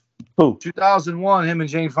of? Who? 2001, him and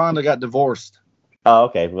Jane Fonda got divorced. Oh,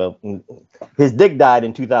 okay. Well, his dick died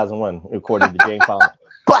in 2001, according to Jane Fonda.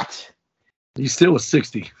 But... he still was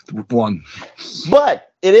 61.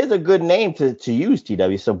 But it is a good name to use,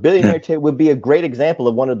 TW. So Billionaire Ted would be a great example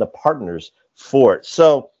of one of the partners for it.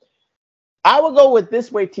 So I would go with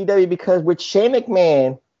this way, TW, because with Shane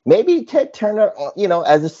McMahon... maybe Ted Turner,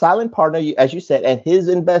 as a silent partner, as you said, and his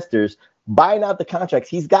investors buying out the contracts,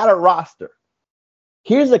 he's got a roster.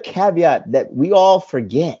 Here's a caveat that we all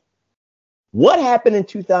forget. What happened in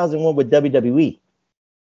 2001 with WWE?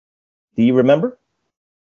 Do you remember?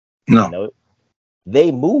 No.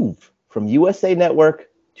 They moved from USA Network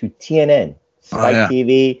to TNN, Spike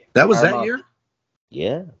TV. That was that year?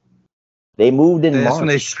 Yeah. They moved in March. That's when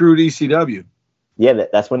they screwed ECW. Yeah,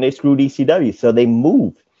 that's when they screwed ECW. So they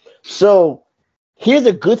moved. So here's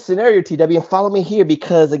a good scenario, TW, and follow me here,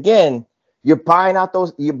 because again, you're buying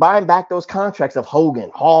back those contracts of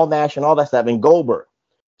Hogan, Hall, Nash, and all that stuff, and Goldberg.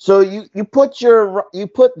 So you put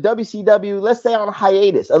WCW, let's say, on a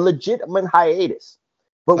hiatus, a legitimate hiatus.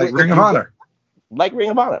 But like Ring of Honor. Like Ring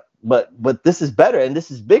of Honor. But this is better and this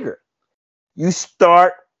is bigger. You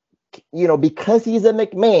start, because he's a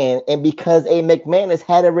McMahon and because a McMahon has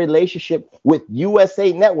had a relationship with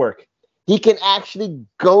USA Network, he can actually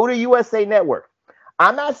go to USA Network.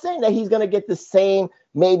 I'm not saying that he's going to get the same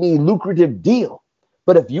maybe lucrative deal,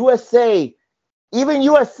 but if USA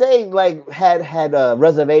had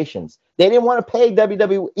reservations, they didn't want to pay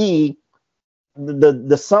WWE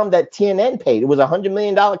the sum that TNN paid. It was $100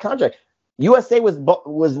 million contract. USA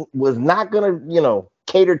was not going to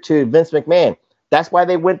cater to Vince McMahon. That's why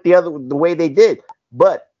they went the way they did.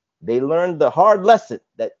 But they learned the hard lesson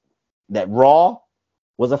that Raw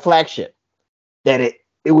was a flagship, that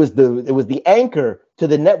it was the anchor to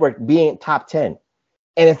the network being top 10.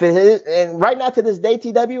 And if it is, and right now to this day,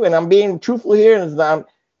 TW, and I'm being truthful here, and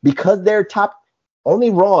because they're only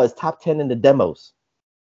Raw is top 10 in the demos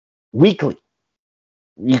weekly,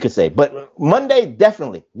 you could say. But Monday,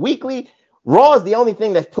 definitely. Weekly, Raw is the only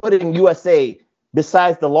thing that's put in USA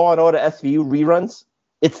besides the Law and Order SVU reruns.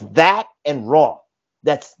 It's that and Raw.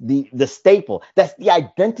 That's the staple. That's the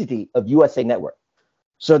identity of USA Network.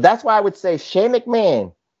 So that's why I would say Shane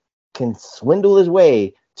McMahon can swindle his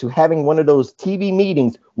way to having one of those TV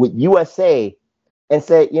meetings with USA and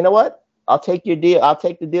say, you know what? I'll take your deal. I'll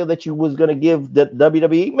take the deal that you was gonna give the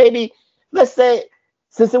WWE. Maybe let's say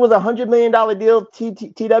since it was $100 million deal,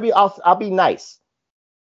 TW, I'll be nice.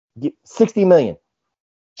 Get $60 million.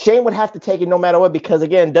 Shane would have to take it no matter what because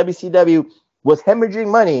again, WCW was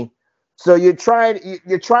hemorrhaging money. So you're trying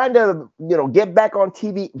to get back on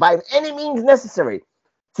TV by any means necessary.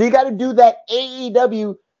 So you got to do that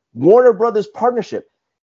AEW Warner Brothers partnership.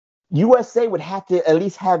 USA would have to at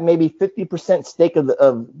least have maybe 50% stake of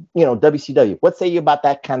WCW. What say you about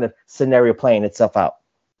that kind of scenario playing itself out?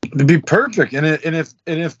 It'd be perfect. And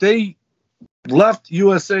if they left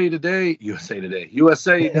USA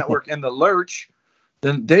Network in the lurch,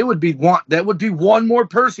 then that would be one more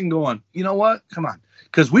person going, you know what? Come on.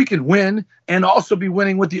 Because we could win and also be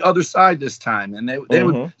winning with the other side this time. And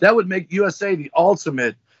that would make USA the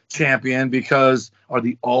ultimate champion or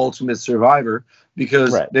the ultimate survivor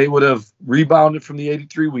because they would have rebounded from the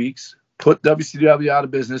 83 weeks, put WCW out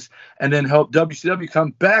of business, and then help WCW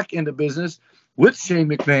come back into business with Shane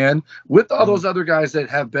McMahon, with all those other guys that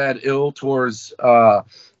have bad ill towards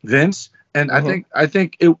Vince. And I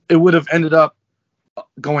think it would have ended up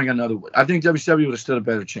going another way. I think WCW would have stood a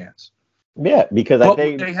better chance. Yeah, because I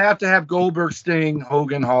think they have to have Goldberg, Sting,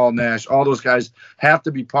 Hogan, Hall, Nash. All those guys have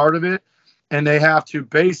to be part of it, and they have to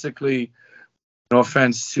basically. No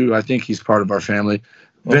offense to, I think he's part of our family.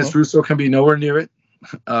 Vince Russo can be nowhere near it.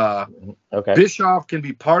 Bischoff can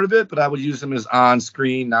be part of it, but I would use him as on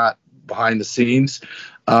screen, not behind the scenes.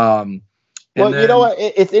 You know what?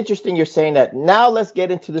 It's interesting you're saying that. Now let's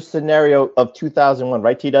get into the scenario of 2001,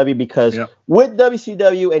 right, TW? Because with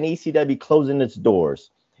WCW and ECW closing its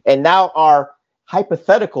doors, and now our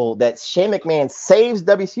hypothetical that Shane McMahon saves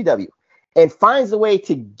WCW and finds a way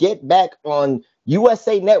to get back on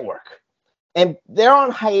USA Network, and they're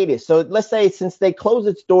on hiatus. So let's say since they closed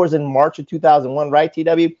its doors in March of 2001, right,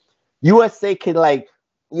 TW? USA could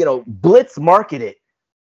blitz market it.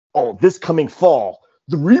 Oh, this coming fall.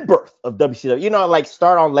 The rebirth of WCW,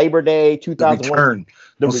 start on Labor Day 2001.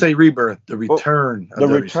 The return. Say rebirth. The return. The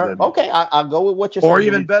return. Okay, I'll go with what you're saying. Or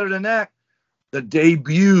even better than that, the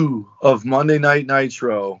debut of Monday Night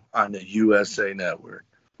Nitro on the USA Network.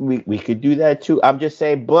 We could do that too. I'm just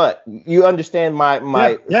saying, but you understand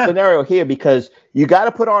my scenario here because you got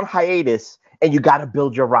to put on hiatus and you got to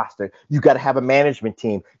build your roster. You got to have a management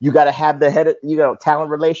team. You got to have the head of talent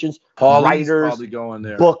relations, writers, probably going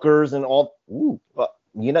there, bookers, and all.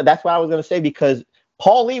 That's what I was going to say because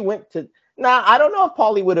Paul Lee went to. I don't know if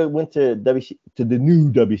Paul Lee would have went to the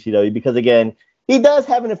new WCW because again, he does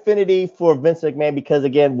have an affinity for Vince McMahon because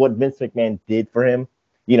again, what Vince McMahon did for him.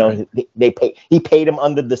 He paid him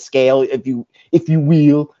under the scale, if you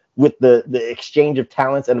will, with the exchange of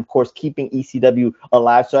talents and of course keeping ECW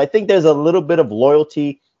alive. So I think there's a little bit of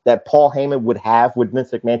loyalty that Paul Heyman would have with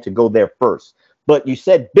Vince McMahon to go there first. But you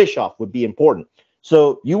said Bischoff would be important.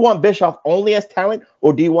 So you want Bischoff only as talent,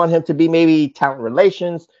 or do you want him to be maybe talent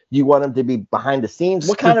relations? Do you want him to be behind the scenes?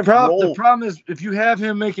 What kind of role? The problem is if you have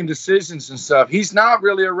him making decisions and stuff, he's not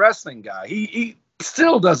really a wrestling guy. He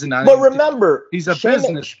still doesn't. But remember, he's a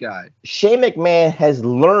business guy. Shane McMahon has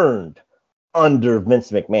learned under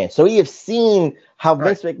Vince McMahon. So he has seen how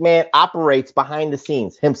Vince McMahon operates behind the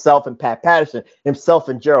scenes, himself and Pat Patterson, himself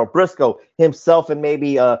and Gerald Briscoe, himself and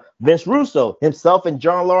maybe Vince Russo, himself and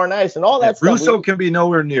John Laurinaitis and all that stuff. Russo can be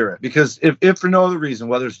nowhere near it because if for no other reason,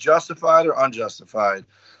 whether it's justified or unjustified,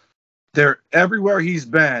 everywhere he's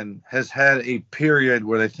been has had a period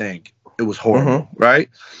where they think it was horrible, right?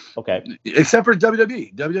 Okay. Except for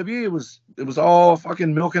WWE. WWE, it was all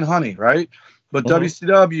fucking milk and honey, right? But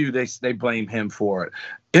WCW, they blame him for it.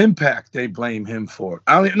 Impact, they blame him for it.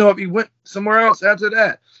 I don't even know if he went somewhere else after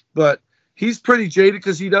that. But he's pretty jaded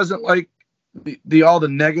because he doesn't like all the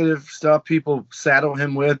negative stuff people saddle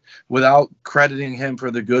him with without crediting him for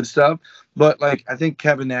the good stuff. But I think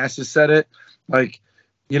Kevin Nash has said it.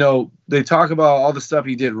 They talk about all the stuff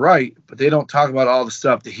he did right, but they don't talk about all the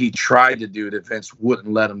stuff that he tried to do that Vince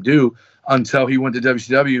wouldn't let him do until he went to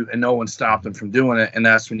WCW and no one stopped him from doing it. And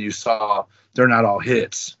that's when you saw they're not all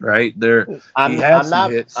hits, right? I'm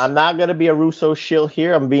not going to be a Russo shill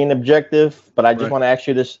here. I'm being objective, but I just want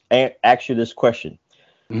to ask you this question.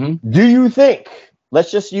 Do you think,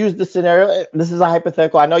 let's just use the scenario. This is a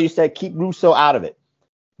hypothetical. I know you said keep Russo out of it,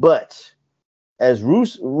 but as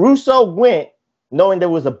Russo went, knowing there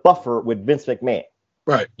was a buffer with Vince McMahon.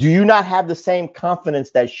 Right. Do you not have the same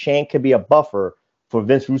confidence that Shane could be a buffer for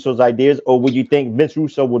Vince Russo's ideas, or would you think Vince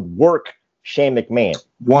Russo would work Shane McMahon?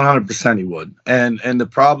 100% he would. And the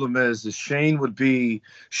problem is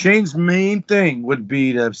Shane's main thing would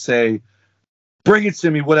be to say, bring it to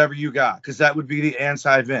me, whatever you got, because that would be the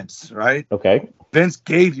anti-Vince, right? Okay. Vince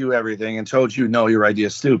gave you everything and told you, no, your idea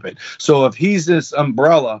is stupid. So if he's this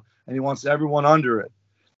umbrella and he wants everyone under it,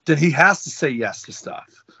 then he has to say yes to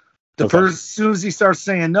stuff. As soon as he starts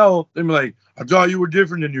saying no, they're like, I thought you were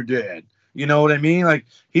different than your dad. You know what I mean? Like,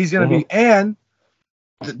 he's going to be, and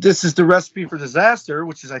this is the recipe for disaster,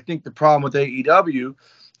 which is, I think, the problem with AEW.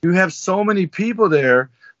 You have so many people there.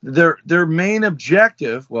 Their main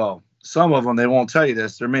objective, well, some of them, they won't tell you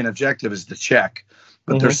this, their main objective is the check.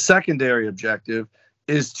 But their secondary objective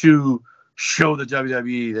is to show the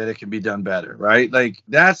WWE that it can be done better, right? Like,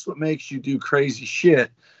 that's what makes you do crazy shit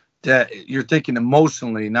that you're thinking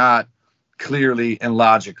emotionally, not clearly and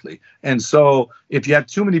logically. And so if you have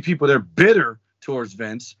too many people that are bitter towards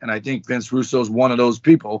Vince, and I think Vince Russo is one of those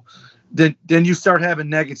people, then you start having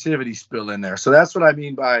negativity spill in there. So that's what I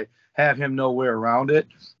mean by have him know where around it.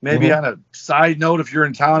 Maybe on a side note, if you're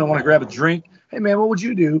in town and want to grab a drink, hey, man, what would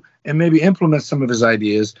you do? And maybe implement some of his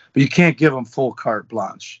ideas, but you can't give him full carte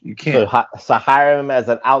blanche. You can't. So hire him as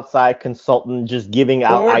an outside consultant, just giving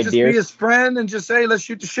out ideas. Or just be his friend and just say, let's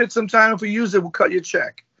shoot the shit sometime. If we use it, we'll cut you a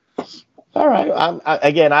check. All right.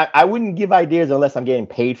 I wouldn't give ideas unless I'm getting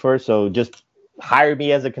paid for it. So just hire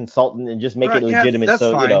me as a consultant and just make it legitimate. That's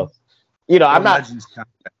so, fine. I'm not.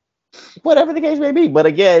 Whatever the case may be, but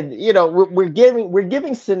again, we're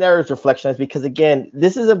giving scenarios reflections because again,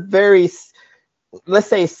 this is a very, let's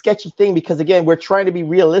say, sketchy thing because again, we're trying to be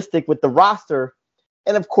realistic with the roster,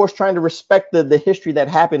 and of course, trying to respect the history that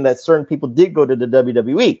happened that certain people did go to the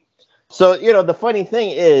WWE. So the funny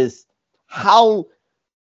thing is how.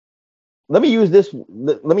 Let me use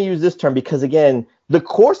this term because again, the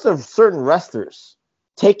course of certain wrestlers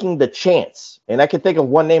taking the chance, and I can think of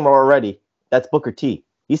one name already. That's Booker T.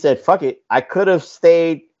 He said, fuck it. I could have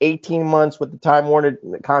stayed 18 months with the Time Warner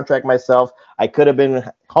contract myself. I could have been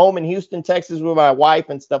home in Houston, Texas with my wife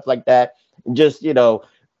and stuff like that. And just,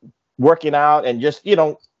 working out and just,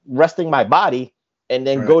 resting my body and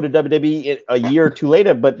then go to WWE a year or two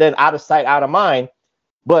later, but then out of sight, out of mind.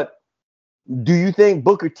 But do you think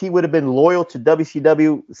Booker T would have been loyal to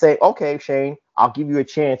WCW saying, okay, Shane, I'll give you a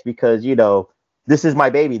chance because, this is my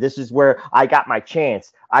baby. This is where I got my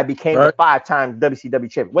chance. I became a 5-time WCW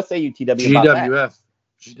champion. What say you, TW?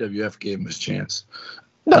 GWF gave him his chance.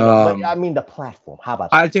 No, but I mean the platform. How about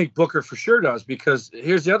that? I think Booker for sure does because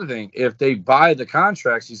here's the other thing. If they buy the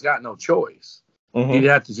contracts, he's got no choice. He'd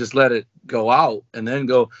have to just let it go out and then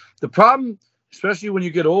go. The problem, especially when you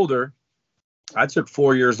get older, I took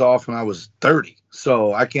 4 years off when I was 30.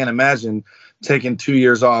 So I can't imagine taking 2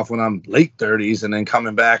 years off when I'm late 30s and then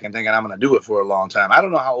coming back and thinking I'm going to do it for a long time. I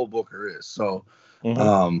don't know how old Booker is. So I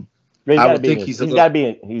would think he's got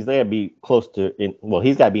to be close to,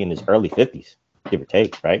 he's got to be in his early 50s, give or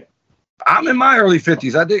take, right? I'm in my early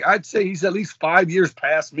 50s. I'd say he's at least 5 years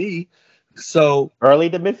past me. So early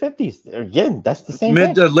to mid 50s. Again, that's the same.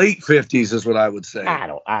 Mid to late 50s is what I would say. I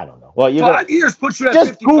don't know. Well, 5 years puts you at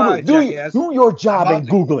just 55. Google. Do your job and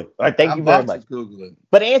Google it. All right, thank you very much. Google it.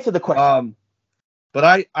 But answer the question.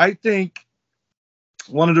 But I think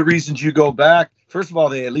one of the reasons you go back, first of all,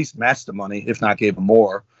 they at least matched the money, if not gave him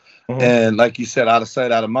more. And like you said, out of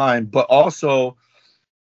sight, out of mind. But also,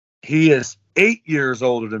 he is 8 years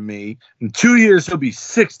older than me. In 2 years, he'll be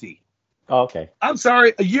 60. Oh, okay. I'm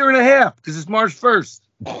sorry, a year and a half because it's March 1st.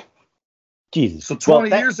 Jesus. So 20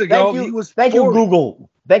 years ago, he was 40. Thank you, Google.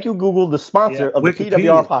 Thank you, Google, the sponsor of the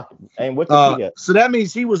PWR Pocket and Wikipedia. So that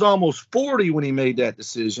means he was almost 40 when he made that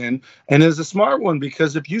decision. And it's a smart one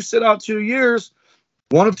because if you sit out 2 years,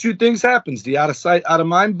 one of two things happens. The out of sight, out of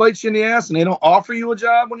mind bites you in the ass and they don't offer you a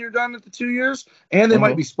job when you're done at the 2 years. And they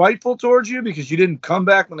might be spiteful towards you because you didn't come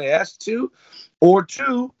back when they asked you to. Or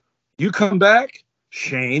two, you come back,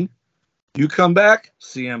 Shane. You come back,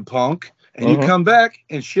 CM Punk, and you come back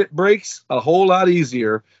and shit breaks a whole lot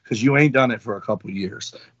easier because you ain't done it for a couple of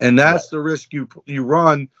years. And that's the risk you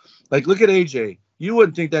run. Like, look at AJ. You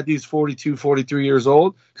wouldn't think that he's 42, 43 years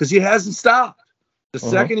old because he hasn't stopped. The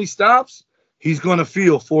second he stops, he's going to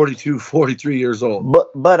feel 42, 43 years old.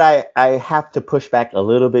 But I have to push back a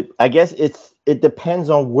little bit. I guess it depends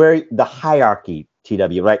on where the hierarchy,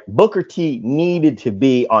 TW, right? Booker T needed to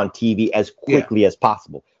be on TV as quickly as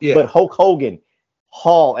possible. But Hulk Hogan,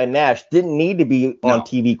 Hall, and Nash didn't need to be on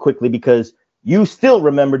TV quickly because you still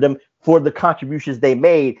remember them for the contributions they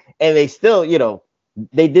made. And they still,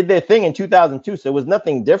 they did their thing in 2002. So it was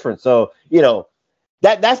nothing different. So,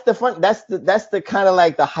 that's the fun. That's the kind of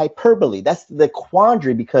like the hyperbole. That's the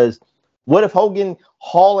quandary because what if Hogan,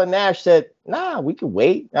 Hall, and Nash said, nah, we can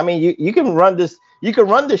wait. I mean, you can run this. You can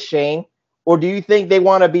run this, Shane. Or do you think they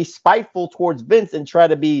want to be spiteful towards Vince and try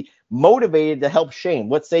to be motivated to help Shane?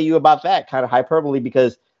 What say you about that kind of hyperbole?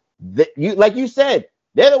 Because like you said,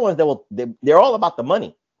 They're the ones that they're all about the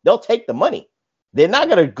money. They'll take the money. They're not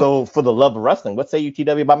going to go for the love of wrestling. What say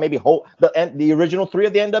UTW about maybe the original 3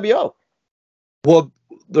 of the NWO? Well,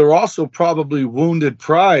 they're also probably wounded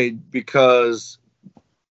pride because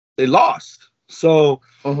they lost. So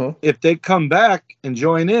if they come back and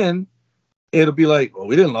join in, it'll be like, well,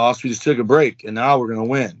 we didn't lose, we just took a break, and now we're going to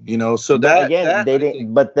win. You know, so they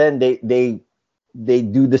didn't. But then they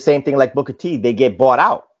do the same thing like Booker T. They get bought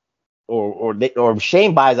out. Or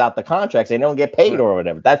Shane buys out the contracts, they don't get paid or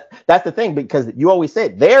whatever. That's the thing, because you always say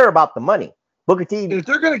they're about the money. Booker T. If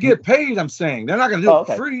they're going to get paid, I'm saying they're not going to do it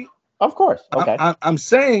for free. Of course. Okay. I'm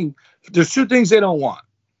saying there's 2 things they don't want.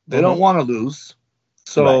 They don't want to lose.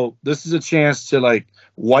 So this is a chance to like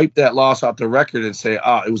wipe that loss off the record and say,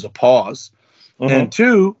 it was a pause. And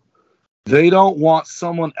 2, they don't want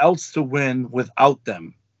someone else to win without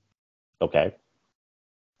them. Okay.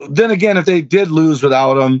 Then again, if they did lose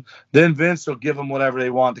without them, then Vince will give them whatever they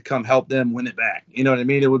want to come help them win it back. You know what I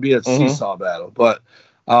mean? It would be a seesaw battle. But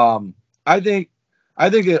I think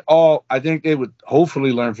they would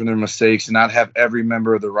hopefully learn from their mistakes and not have every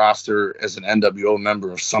member of the roster as an NWO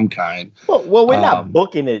member of some kind. Well, we're not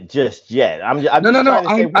booking it just yet.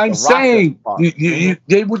 I'm saying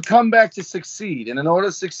they would come back to succeed, and in order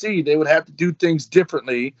to succeed, they would have to do things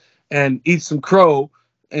differently and eat some crow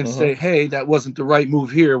and say, hey, that wasn't the right move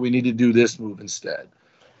here. We need to do this move instead.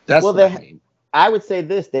 That's what I mean. I would say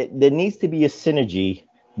this, that there needs to be a synergy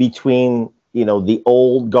between, the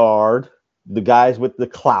old guard, the guys with the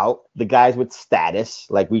clout, the guys with status,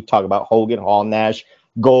 like we talk about Hogan, Hall, Nash,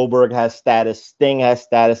 Goldberg has status, Sting has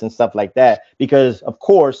status and stuff like that. Because, of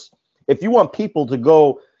course, if you want people to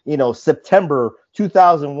go, September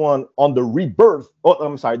 2001 on the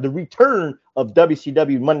the return of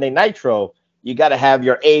WCW Monday Nitro, you got to have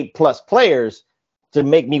your A+ players to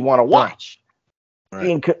make me want to watch.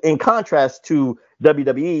 Right. In contrast to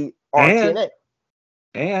WWE on TNA.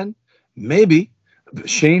 And maybe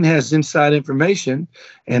Shane has inside information,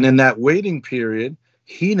 and in that waiting period,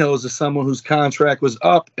 he knows of someone whose contract was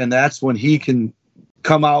up, and that's when he can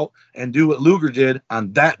come out and do what Luger did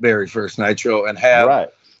on that very first Nitro and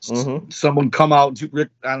have someone come out.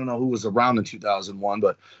 I don't know who was around in 2001,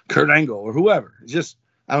 but Kurt Angle or whoever.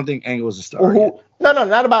 I don't think Angle was a star. No,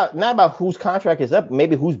 not about whose contract is up.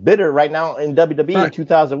 Maybe who's bitter right now in WWE in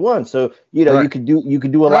 2001. So you could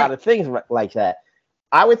do a lot of things like that.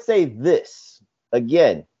 I would say this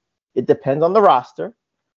again. It depends on the roster,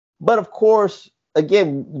 but of course,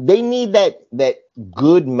 again, they need that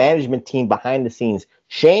good management team behind the scenes.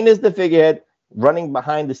 Shane is the figurehead running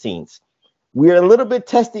behind the scenes. We're a little bit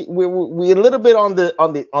testy. We're a little bit on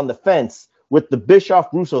the fence with the Bischoff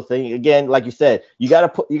Russo thing. Again, like you said, you gotta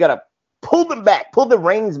pull them back, pull the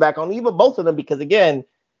reins back on even both of them, because again,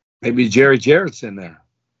 maybe Jerry Jarrett's in there.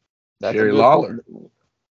 Jerry Lawler.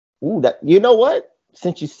 Ooh, you know what?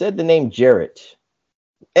 Since you said the name Jarrett,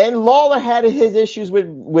 and Lawler had his issues with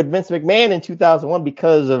Vince McMahon in 2001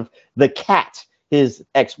 because of the cat,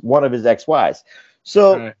 one of his ex-wives.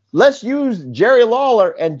 So let's use Jerry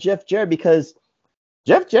Lawler and Jeff Jarrett, because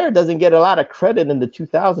Jeff Jarrett doesn't get a lot of credit in the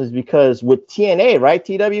 2000s because with TNA, right,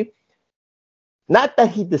 TW? Not that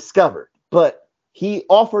he discovered, but he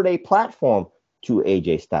offered a platform to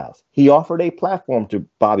AJ Styles. He offered a platform to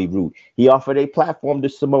Bobby Roode. He offered a platform to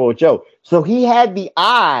Samoa Joe. So he had the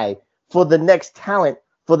eye for the next talent,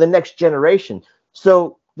 for the next generation.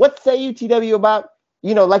 So what say you, TW, about,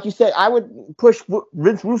 like you said, I would push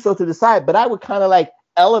Vince Russo to the side, but I would kind of like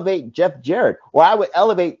elevate Jeff Jarrett, or I would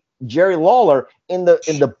elevate Jerry Lawler in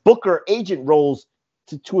the Booker agent roles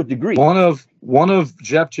to a degree. One of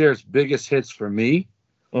Jeff Jarrett's biggest hits for me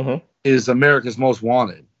is America's Most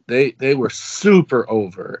Wanted. They were super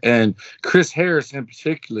over, and Chris Harris in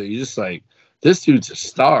particular. You just like, this dude's a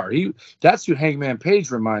star. That's who Hangman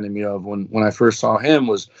Page reminded me of when I first saw him,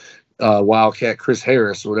 was Wildcat Chris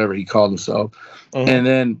Harris, or whatever he called himself. And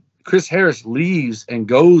then Chris Harris leaves and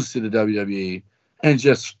goes to the WWE and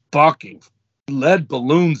just fucking lead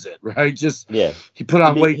balloons it, right? He put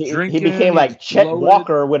on weight drinking. He became like Chet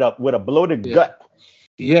Walker with a bloated gut.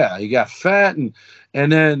 Yeah, he got fat,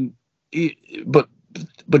 and then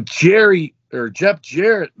but Jeff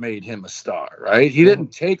Jarrett made him a star, right? He didn't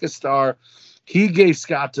take a star. He gave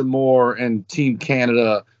Scott D'Amore and Team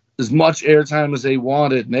Canada as much airtime as they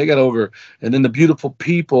wanted, and they got over. And then the Beautiful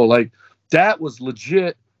People, like, that was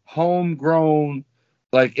legit homegrown,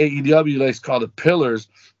 like AEW likes to call the pillars.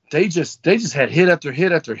 They just had hit after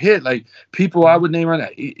hit after hit. Like, people I would name right now,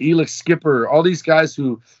 Elix Skipper, all these guys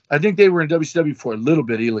who, I think they were in WCW for a little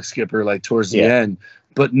bit, Elix Skipper, like towards the end,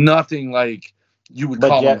 but nothing like you would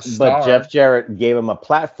call him a star. But Jeff Jarrett gave him a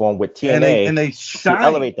platform with TNA and they shine, to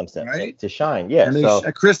elevate themselves, right? To shine. Yeah.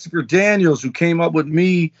 And Christopher Daniels, who came up with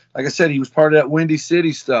me, like I said, he was part of that Windy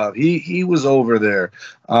City stuff. He was over there.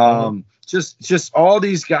 Just all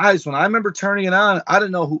these guys. When I remember turning it on, I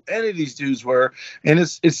didn't know who any of these dudes were, and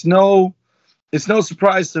it's no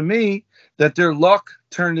surprise to me that their luck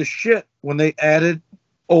turned to shit when they added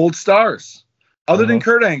old stars. Other than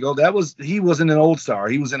Kurt Angle, he wasn't an old star.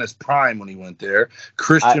 He was in his prime when he went there.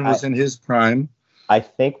 Christian was in his prime. I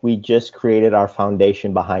think we just created our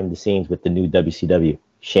foundation behind the scenes with the new WCW.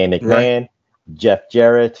 Shane McMahon, Right. Jeff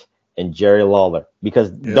Jarrett, and Jerry Lawler.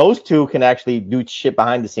 Because those two can actually do shit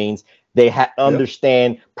behind the scenes. They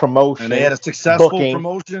understand promotion. And they had a successful booking.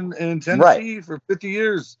 promotion in Tennessee for 50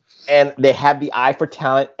 years. And they have the eye for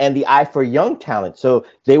talent and the eye for young talent. So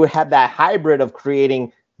they would have that hybrid of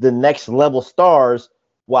creating the next level stars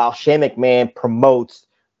while Shane McMahon promotes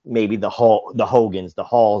maybe the Hogans, the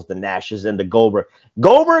Halls, the Nashes, and the Goldberg.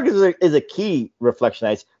 Goldberg is a key,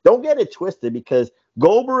 Reflectionites. Don't get it twisted, because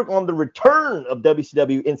Goldberg on the return of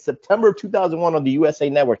WCW in September of 2001 on the USA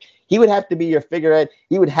Network, he would have to be your figurehead.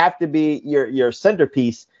 He would have to be your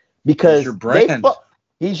centerpiece, because He's your brand.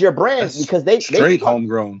 He's your brand. That's because they straight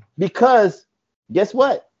homegrown. Because guess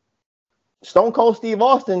what? Stone Cold Steve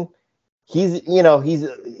Austin, he's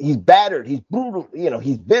battered, he's brutal,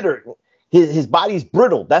 he's bitter. His body's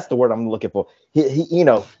brittle. That's the word I'm looking for. He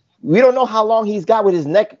we don't know how long he's got with his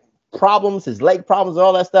neck problems, his leg problems, and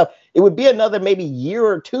all that stuff. It would be another maybe year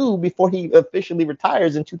or two before he officially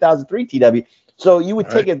retires in 2003 TW. So you would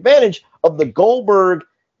take advantage of the Goldberg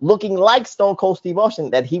looking like Stone Cold Steve Austin,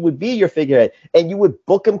 that he would be your figurehead, and you would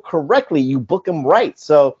book him correctly. You book him right.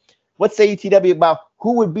 So what say you, TW, about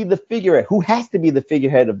who would be the figurehead? Who has to be the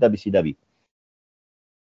figurehead of WCW?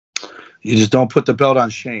 You just don't put the belt on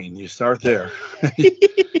Shane. You start there.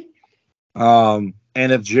 And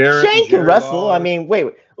if Shane can wrestle, I mean,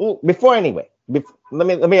 wait. Let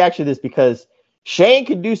me ask you this, because Shane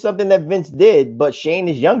could do something that Vince did, but Shane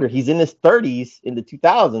is younger. He's in his 30s in the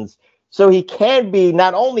 2000s, so he can be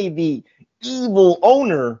not only the evil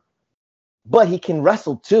owner, but he can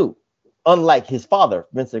wrestle too, unlike his father,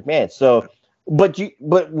 Vince McMahon. So, but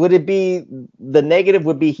would it be the negative?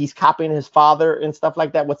 Would be he's copying his father and stuff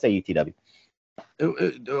like that? What say you, TW? I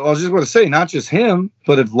was just going to say, not just him,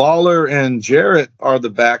 but if Lawler and Jarrett are the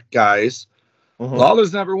back guys,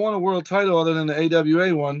 Lawler's never won a world title other than the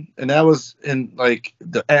AWA one, and that was in like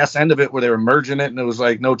the ass end of it where they were merging it, and it was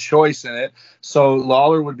like no choice in it. So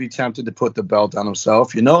Lawler would be tempted to put the belt on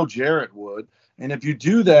himself. Jarrett would, and if you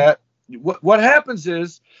do that, what happens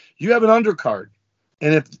is you have an undercard.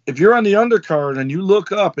 And if you're on the undercard and you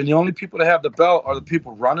look up and the only people that have the belt are the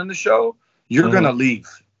people running the show, you're going to leave,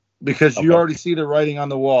 because you already see the writing on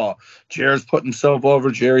the wall. Jarrett's putting himself over.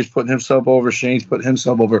 Jerry's putting himself over. Shane's putting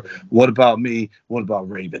himself over. What about me? What about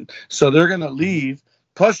Raven? So they're going to leave.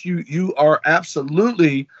 Plus, you are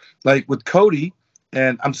absolutely, like with Cody,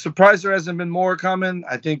 and I'm surprised there hasn't been more coming.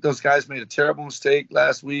 I think those guys made a terrible mistake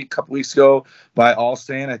last week, a couple weeks ago, by all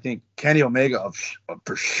staying. I think Kenny Omega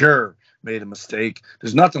for sure made a mistake.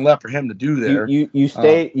 There's nothing left for him to do there. You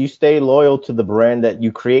stay loyal to the brand that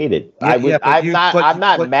you created. I'm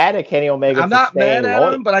not mad at Kenny Omega. I'm not mad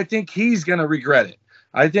at him, but I think he's gonna regret it.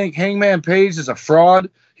 I think Hangman Page is a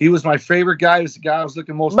fraud. He was my favorite guy. He was the guy I was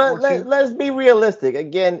looking most forward to. Let's be realistic.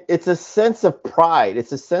 Again, it's a sense of pride.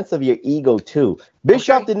 It's a sense of your ego too.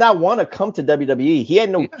 Bischoff did not want to come to WWE. He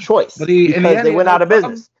had no choice, because they went out of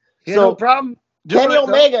business. He had no problem. Kenny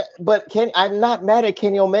Omega, I'm not mad at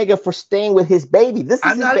Kenny Omega for staying with his baby.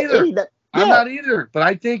 I'm not either. But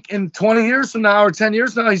I think in 20 years from now or 10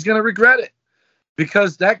 years from now, he's going to regret it,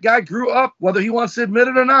 because that guy grew up, whether he wants to admit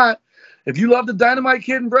it or not. If you love the Dynamite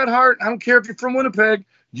Kid and Bret Hart, I don't care if you're from Winnipeg.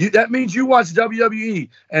 That means you watch WWE,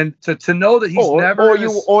 and to know that he's never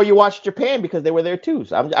or you watch Japan because they were there too.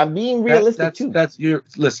 So I'm being realistic too.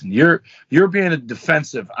 You're being a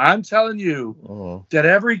defensive. I'm telling you that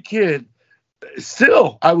every kid.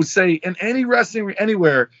 Still, I would say in any wrestling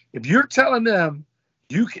anywhere, if you're telling them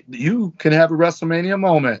you can have a WrestleMania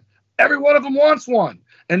moment, every one of them wants one.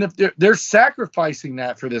 And if they're sacrificing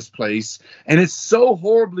that for this place, and it's so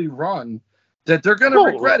horribly run that they're going to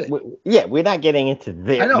regret it. We're not getting into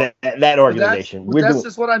that organization. That's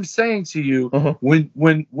just what I'm saying to you.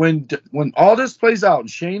 When all this plays out and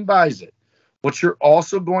Shane buys it, what you're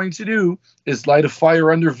also going to do is light a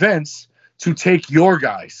fire under Vince to take your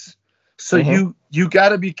guys. So you got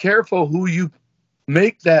to be careful who you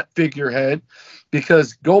make that figurehead,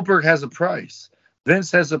 because Goldberg has a price.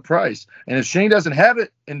 Vince has a price. And if Shane doesn't have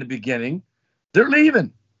it in the beginning, they're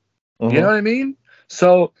leaving. You know what I mean?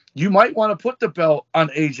 So you might want to put the belt on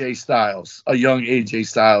AJ Styles, a young AJ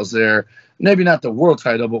Styles there. Maybe not the world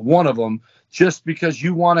title, but one of them, just because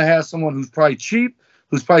you want to have someone who's probably cheap,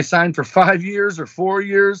 who's probably signed for 5 years or 4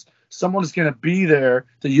 years, someone is going to be there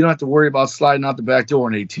that you don't have to worry about sliding out the back door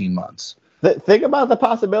in 18 months. Think about the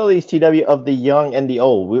possibilities, TW, of the young and the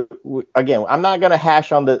old. Again, I'm not going to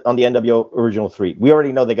hash on the NWO original 3. We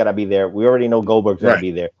already know they got to be there. We already know Goldberg's going to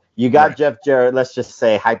be there. You got Jeff Jarrett, let's just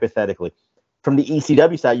say hypothetically. From the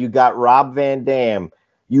ECW side, you got Rob Van Dam.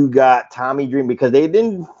 You got Tommy Dreamer, because they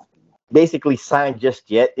didn't basically sign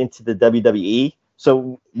just yet into the WWE.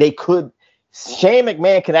 So they could, Shane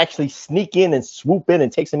McMahon could actually sneak in and swoop in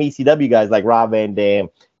and take some ECW guys like Rob Van Dam,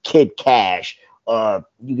 Kid Cash.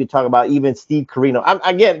 You could talk about even Steve Corino.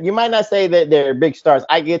 Again, you might not say that they're big stars.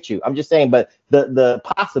 I get you. I'm just saying, but the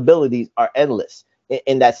possibilities are endless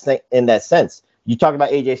in that sense. You talk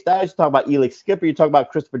about AJ Styles, you talk about Elix Skipper, you talk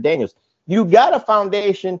about Christopher Daniels. You got a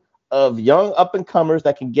foundation of young up and comers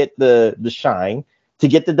that can get the shine, to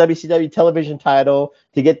get the WCW television title,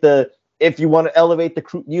 to get if you want to elevate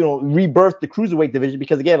rebirth the cruiserweight division,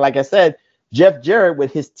 because again, like I said, Jeff Jarrett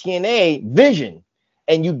with his TNA vision,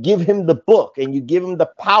 and you give him the book and you give him the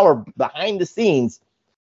power behind the scenes,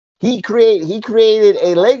 he created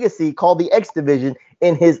a legacy called the X Division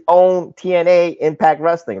in his own TNA Impact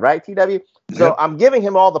Wrestling, right, TW? So I'm giving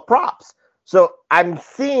him all the props. So I'm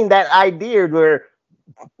seeing that idea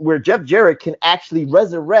where Jeff Jarrett can actually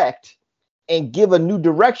resurrect and give a new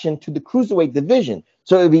direction to the cruiserweight division.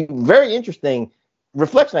 So it'd be very interesting.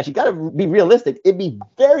 Reflection, actually, got to be realistic. It'd be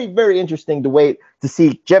very, very interesting to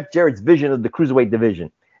see Jeff Jarrett's vision of the cruiserweight division.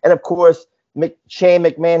 And of course, Shane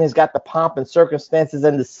McMahon has got the pomp and circumstances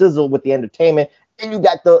and the sizzle with the entertainment. And you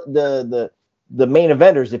got the main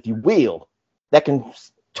eventers, if you will, that can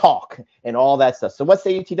talk and all that stuff. So what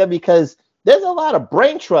say you, TW? Because there's a lot of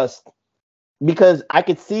brain trust, because I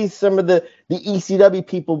could see some of the ECW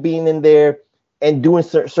people being in there and doing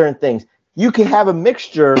certain things. You can have a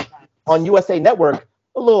mixture on USA Network,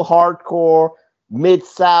 a little hardcore,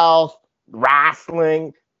 Mid-South,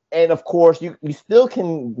 wrestling, and of course, you still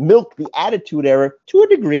can milk the Attitude Era to a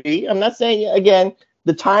degree. I'm not saying, again,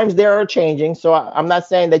 the times there are changing, so I'm not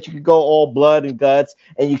saying that you could go all blood and guts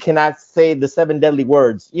and you cannot say the 7 deadly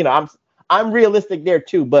words. I'm realistic there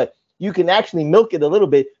too, but you can actually milk it a little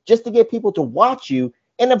bit just to get people to watch you.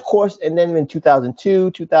 And of course, and then in 2002,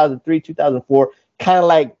 2003, 2004, kind of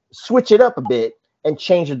like switch it up a bit and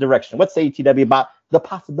change the direction. What say you, TW, about the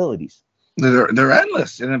possibilities? They're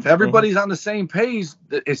endless. And if everybody's on the same page,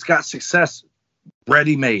 it's got success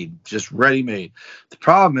ready-made, just ready-made. The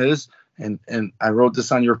problem is, and I wrote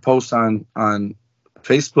this on your post on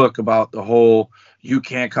Facebook about the whole, you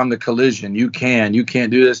can't come to Collision, you can't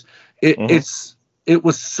do this. It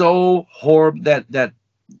was so horrible that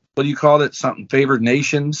what do you call it? Something favored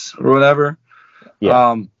nations or whatever.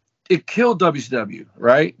 Yeah. It killed WCW,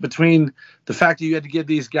 right? Between the fact that you had to give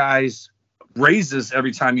these guys raises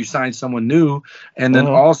every time you signed someone new, and then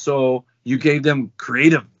also you gave them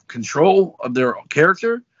creative control of their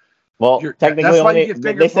character. Well, technically,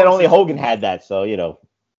 they said only Hogan had that, so I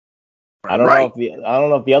don't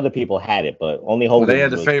know if the other people had it, but only Hogan. Well, they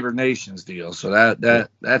had the favored nations deal, so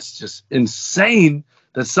that's just insane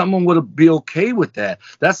that someone would be okay with that.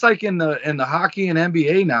 That's like in the hockey and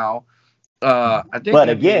NBA now. I think. But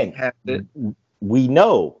again, we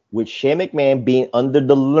know with Shane McMahon being under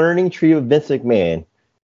the learning tree of Vince McMahon,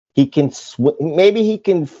 he can maybe he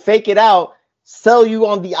can fake it out, sell you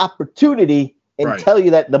on the opportunity, and tell you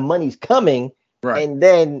that the money's coming, and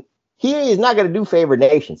then he is not going to do favored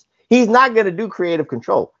nations. He's not going to do creative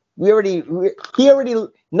control. He already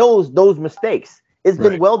knows those mistakes. It's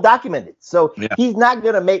been well documented. So he's not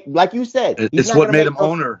going to make, like you said, it's what made him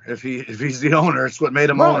owner. If he's the owner, it's what made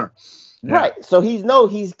him owner. Yeah. Right. So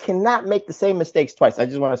he cannot make the same mistakes twice. I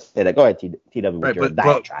just want to say that. Go ahead,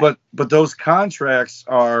 TW. But those contracts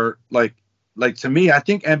are like to me, I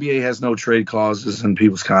think NBA has no trade clauses in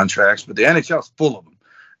people's contracts, but the NHL's full of them.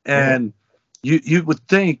 And you would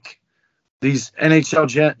think these NHL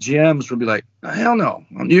GMs would be like, hell no.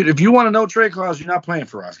 If you want a no trade clause, you're not playing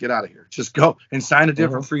for us. Get out of here. Just go and sign a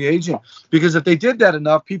different free agent. Because if they did that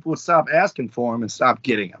enough, people would stop asking for them and stop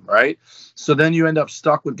getting them, right? So then you end up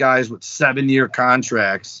stuck with guys with 7-year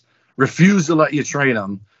contracts, refuse to let you trade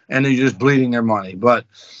them, and then you're just bleeding their money. But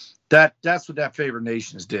that's what that favored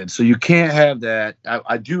nations did. So you can't have that.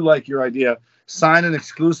 I do like your idea. Sign an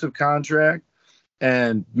exclusive contract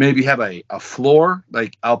and maybe have a floor.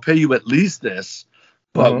 Like, I'll pay you at least this,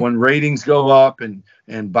 But when ratings go up and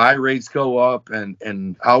buy rates go up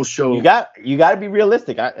and house show, you got to be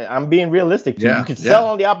realistic. I'm being realistic too. You can sell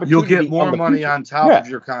on the opportunity. You'll get more money on top of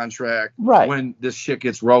your contract when this shit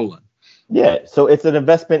gets rolling. Yeah, so it's an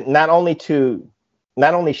investment not only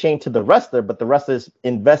Shane to the wrestler, but the wrestler's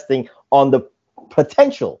investing on the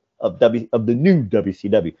potential of the new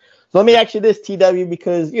WCW. So let me ask you this, TW,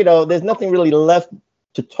 because there's nothing really left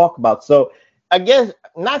to talk about. So I guess,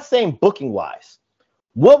 not saying booking wise,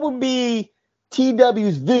 what would be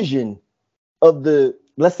TW's vision of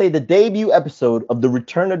let's say the debut episode of the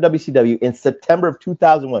return of WCW in September of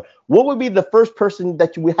 2001? What would be the first person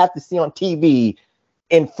that you would have to see on TV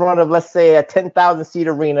in front of, let's say, a 10,000 seat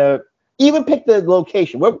arena? Even pick the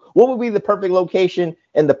location. What would be the perfect location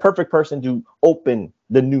and the perfect person to open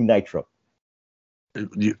the new Nitro?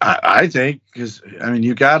 I think, because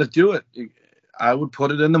you got to do it. I would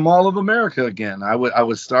put it in the Mall of America again. I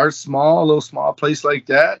would start small, a little small place like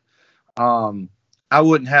that. I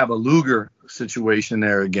wouldn't have a Luger situation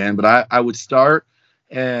there again, but I would start.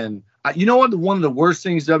 And one of the worst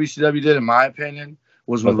things WCW did, in my opinion,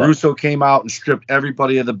 was when Russo came out and stripped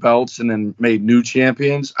everybody of the belts and then made new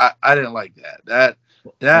champions. I didn't like that.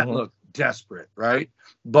 That looked desperate, right?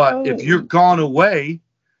 But if you're gone away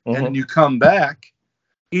and then you come back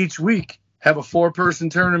each week, have a 4-person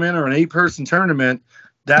tournament or an 8-person tournament.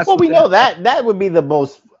 We know that would be the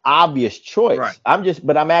most obvious choice. Right.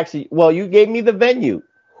 You gave me the venue.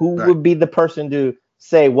 Who would be the person to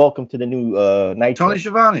say welcome to the new Nitro? Tony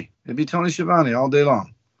Schiavone. It'd be Tony Schiavone all day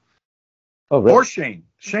long. Oh, really? Or Shane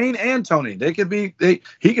and Tony.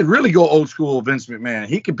 He could really go old school Vince McMahon.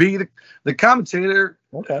 He could be the commentator.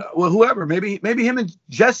 Okay. Whoever. Maybe him and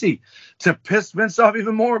Jesse to piss Vince off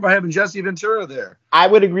even more by having Jesse Ventura there. I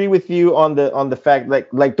would agree with you on the fact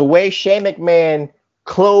like the way Shane McMahon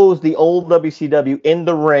closed the old WCW in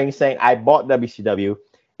the ring saying, I bought WCW.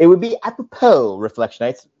 It would be apropos,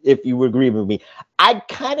 Reflectionites, if you would agree with me. I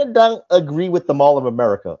kind of don't agree with the Mall of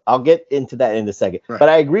America. I'll get into that in a second. Right. But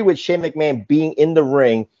I agree with Shane McMahon being in the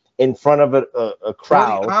ring in front of a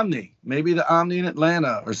crowd. Maybe the Omni in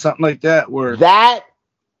Atlanta or something like that. Where that'd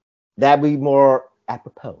be more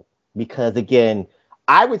apropos. Because, again,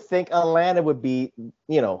 I would think Atlanta would be,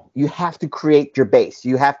 you have to create your base.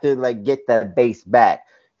 You have to, get that base back.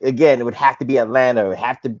 Again, it would have to be Atlanta. It would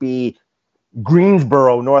have to be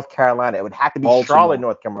Greensboro, North Carolina. It would have to be Baltimore. Charlotte,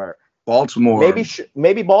 North Carolina. Baltimore.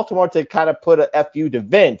 Maybe Baltimore to kind of put a FU to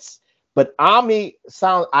Vince. But Omni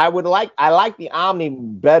I like the Omni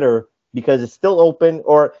better because it's still open.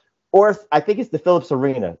 Or I think it's the Phillips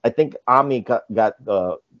Arena. I think Omni got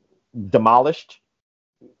demolished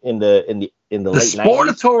in the late 90s. The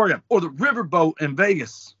Sportatorium or the Riverboat in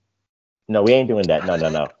Vegas. No, we ain't doing that.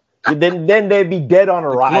 No. then they'd be dead on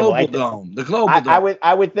arrival. The Global Dome.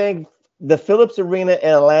 I would think the Phillips Arena in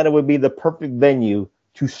Atlanta would be the perfect venue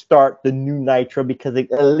to start the new Nitro, because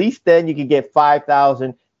at least then you could get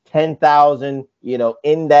 5,000, 10,000,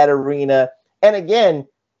 in that arena. And again,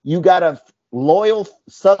 you got a loyal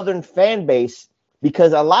Southern fan base,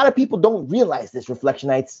 because a lot of people don't realize this,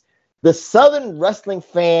 Reflectionites. The Southern wrestling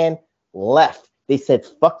fan left. They said,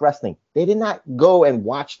 fuck wrestling. They did not go and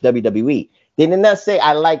watch WWE. They did not say,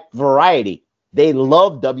 I like variety. They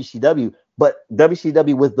loved WCW. But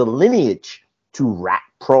WCW was the lineage to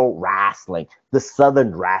pro wrestling, the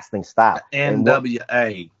Southern wrestling style.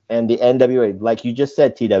 NWA. And the NWA, like you just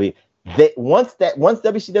said, TW. Once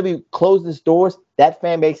WCW closed its doors, that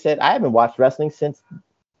fan base said, I haven't watched wrestling since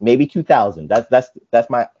maybe 2000. That's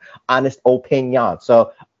my honest opinion.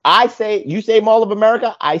 So you say Mall of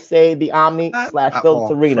America, I say the Omni /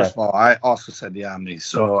 Phillips Arena. First of all, I also said the Omni,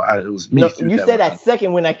 so it was me. No, you said that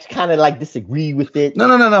second when I kind of disagree with it.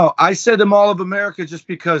 No. I said the Mall of America just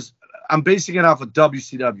because I'm basing it off of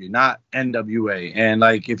WCW, not NWA. And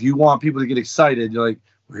if you want people to get excited, you're like,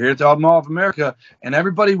 we're here at the Mall of America, and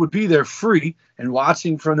everybody would be there free and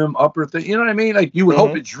watching from them upper thing. You know what I mean? You would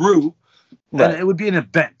hope it drew, and it would be an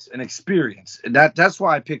event, an experience. And that's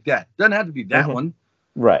why I picked that. Doesn't have to be that one.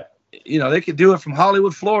 Right. They could do it from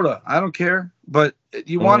Hollywood, Florida. I don't care. But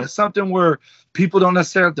you want something where people don't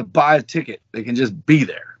necessarily have to buy a ticket. They can just be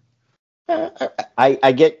there.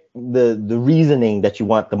 I get the reasoning that you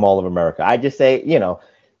want the Mall of America. I just say,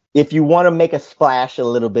 if you want to make a splash a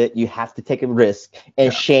little bit, you have to take a risk.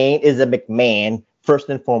 And Shane is a McMahon, first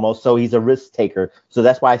and foremost, so he's a risk taker. So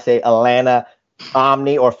that's why I say Atlanta,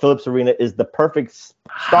 Omni, or Phillips Arena is the perfect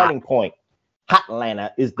starting point. Hot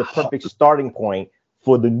Atlanta is the perfect starting point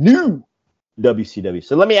for the new WCW.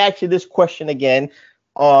 So let me ask you this question again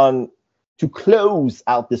on to close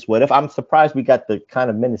out this what if. I'm surprised we got the kind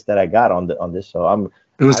of minutes that I got on this. So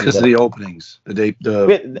It was because of the openings. The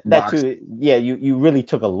that too. Yeah, you really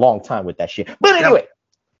took a long time with that shit. But anyway,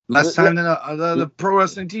 less time than the Pro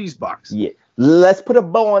Wrestling Tees box. Yeah, let's put a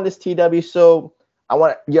bow on this, TW. So I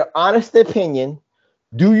want your honest opinion.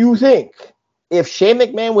 Do you think if Shane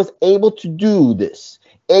McMahon was able to do this,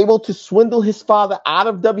 able to swindle his father out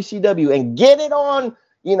of WCW and get it on,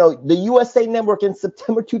 the USA Network in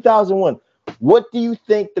September 2001, what do you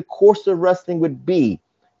think the course of wrestling would be?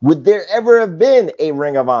 Would there ever have been a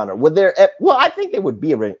Ring of Honor? Well, I think there would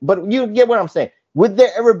be a ring, but you get what I'm saying. Would there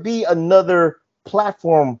ever be another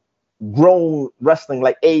platform grown wrestling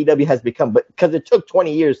like AEW has become? But because it took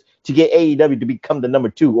 20 years to get AEW to become the number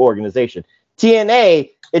 2 organization. TNA,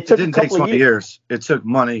 it didn't take 20 years. It took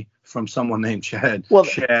money from someone named Chad.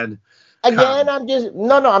 Again, I'm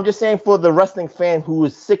just saying for the wrestling fan who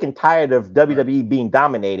is sick and tired of WWE being a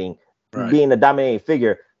dominating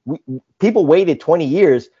figure. People waited 20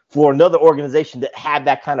 years for another organization that had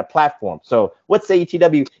that kind of platform. So what say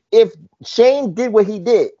ETW? If Shane did what he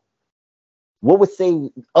did, what would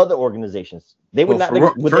say other organizations? They would not.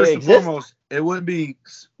 Would first they and exist? foremost, it would be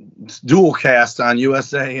dual cast on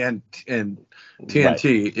USA and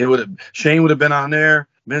TNT. Right. It would Shane would have been on there.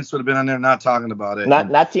 Vince would have been on there, not talking about it. Not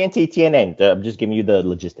TNT, TNN. I'm just giving you the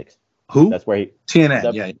logistics. Who? That's where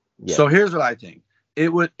TNN. Yeah. So here's what I think.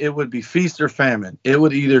 It would be feast or famine. It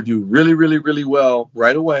would either do really, really, really well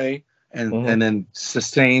right away and then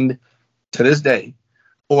sustained to this day,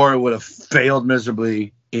 or it would have failed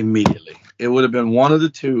miserably immediately. It would have been one of the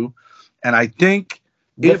two. And I think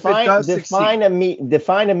if it does define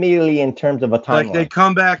immediately in terms of a timeline. Like they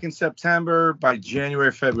come back in September, by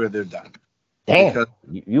January, February, they're done. Damn, because,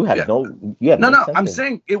 you have no. I'm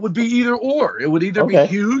saying it would be either or. It would either be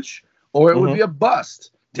huge or it would be a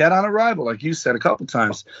bust. Dead on arrival, like you said a couple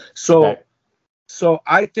times. So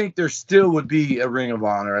I think there still would be a Ring of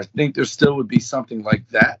Honor. I think there still would be something like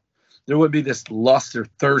that. There would be this lust or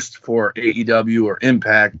thirst for AEW or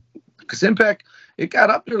Impact, because Impact, it got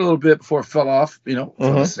up there a little bit before it fell off, for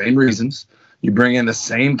the same reasons. You bring in the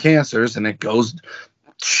same cancers and it goes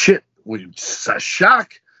shit. It's a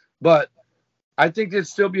shock. But I think there'd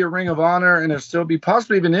still be a Ring of Honor and there'd still be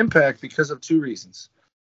possibly even Impact because of two reasons.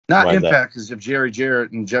 Not Impact, because if Jerry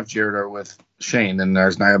Jarrett and Jeff Jarrett are with Shane, then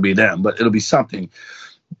there's not going to be them, but it'll be something.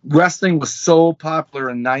 Wrestling was so popular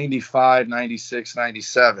in 95, 96,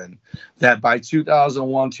 97 that by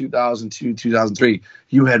 2001, 2002, 2003,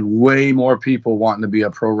 you had way more people wanting to be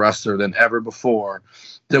a pro wrestler than ever before.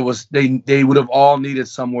 They would have all needed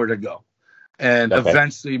somewhere to go and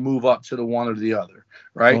eventually move up to the one or the other,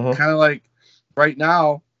 right? Kind of like right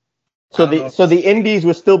now. So the indies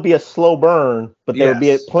would still be a slow burn, but they would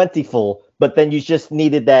be plentiful. But then you just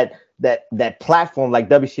needed that platform like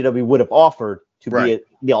WCW would have offered to be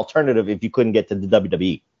the alternative if you couldn't get to the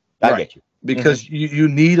WWE. I get you. Because you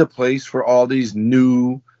need a place for all these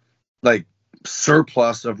new, like,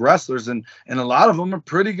 surplus of wrestlers, and a lot of them are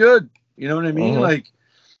pretty good. You know what I mean? Like,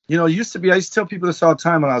 I used to tell people this all the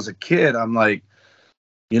time when I was a kid. I'm like,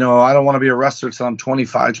 I don't want to be a wrestler till I'm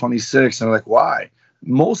 25, 26. And I'm like, why?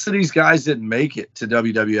 Most of these guys didn't make it to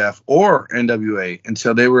WWF or NWA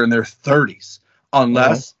until they were in their 30s,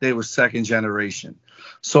 unless they were second generation.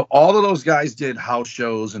 So all of those guys did house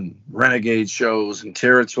shows and renegade shows and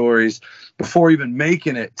territories before even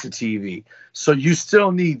making it to TV. So you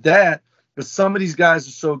still need that. But some of these guys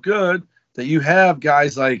are so good that you have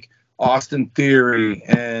guys like Austin Theory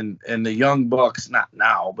and the Young Bucks, not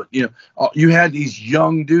now, but you had these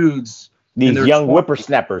young dudes. These young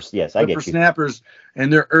whippersnappers, yes, I get you. Whippersnappers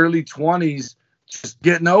in their early 20s just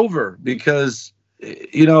getting over because,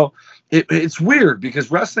 it's weird because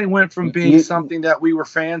wrestling went from being something that we were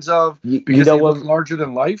fans of because it was larger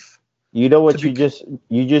than life. You know what you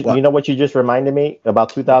know what you just reminded me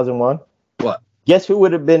about 2001? What? Guess who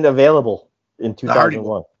would have been available in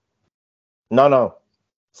 2001? No.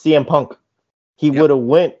 CM Punk. He would have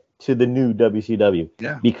went to the new WCW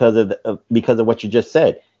because of what you just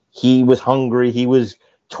said. He was hungry. He was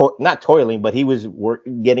not toiling, but he was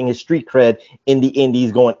getting his street cred in the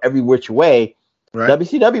indies, going every which way. Right.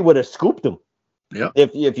 WCW would have scooped him. Yeah.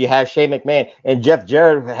 If you have Shane McMahon and Jeff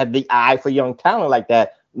Jarrett had the eye for young talent like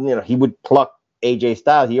that, he would pluck AJ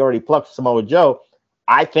Styles. He already plucked Samoa Joe.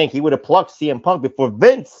 I think he would have plucked CM Punk before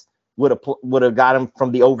Vince would have got him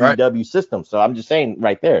from the OVW system. So I'm just saying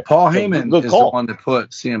right there. Paul Heyman is the one that put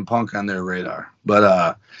CM Punk on their radar.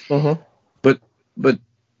 But but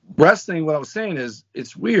wrestling, what I was saying is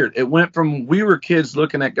it's weird. It went from we were kids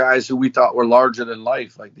looking at guys who we thought were larger than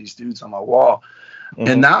life, like these dudes on my wall.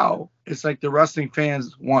 And now it's like the wrestling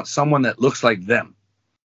fans want someone that looks like them.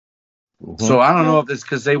 So I don't know if it's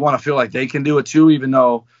because they want to feel like they can do it too, even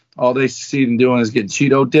though all they succeed in doing is getting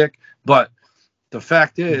Cheeto dick. But the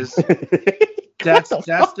fact is, that's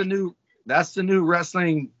the new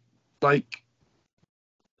wrestling like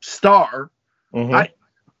star. I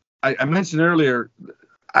mentioned earlier,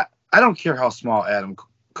 I don't care how small Adam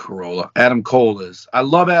Cole is. I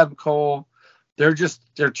love Adam Cole. They're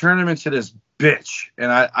turning him into this bitch,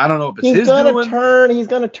 and I don't know if it's he's his doing. He's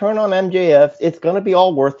gonna turn on MJF. It's gonna be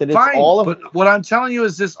all worth it. It's fine, all but what I'm telling you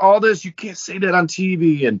is this. You can't say that on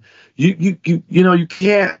TV, and you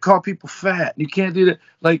can't call people fat. You can't do that.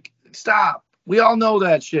 Like, stop. We all know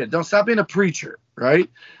that shit. Don't stop being a preacher, right?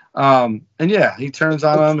 And yeah, he turns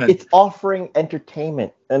on them. And it's offering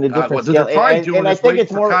entertainment and a different scale. They're probably doing I think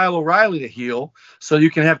it's more Kyle O'Reilly to heel, so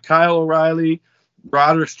you can have Kyle O'Reilly,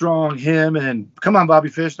 Roderick Strong, him, and come on, Bobby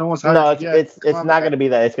Fish. No one's hired. It's not going to be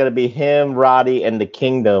that. It's going to be him, Roddy, and the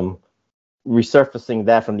Kingdom resurfacing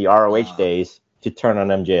that from the ROH days to turn on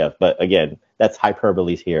MJF. But again, that's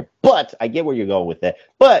hyperbole here. But I get where you're going with that.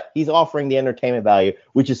 But he's offering the entertainment value,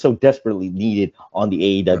 which is so desperately needed on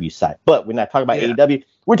the AEW side. But we're not talking about AEW.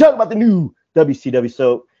 We're talking about the new WCW.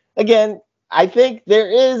 So again, I think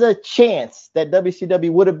there is a chance that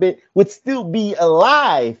WCW would still be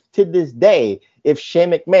alive to this day if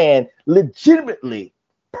Shane McMahon legitimately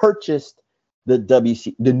purchased the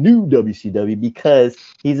new WCW, because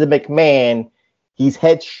he's a McMahon, he's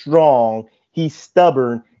headstrong, he's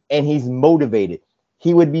stubborn, and he's motivated.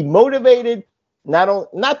 He would be motivated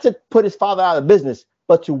not to put his father out of business,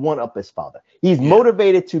 but to one up his father. He's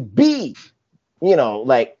motivated to be,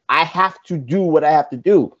 like, I have to do what I have to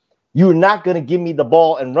do. You're not going to give me the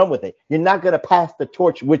ball and run with it. You're not going to pass the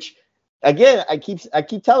torch, which, again, I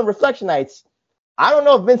keep telling Reflection Nights, I don't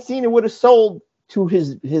know if Vince Sr. would have sold to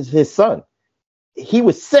his son. He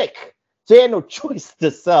was sick, so he had no choice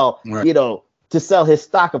to sell, to sell his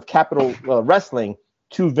stock of Capital Wrestling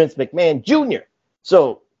to Vince McMahon Jr.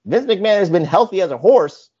 So Vince McMahon has been healthy as a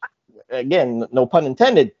horse. Again, no pun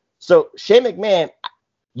intended. So Shane McMahon,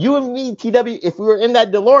 you and me, TW, if we were in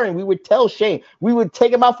that DeLorean, we would tell Shane, we would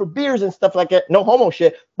take him out for beers and stuff like that. No homo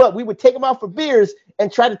shit, but we would take him out for beers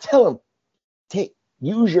and try to tell him,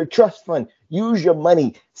 use your trust fund, use your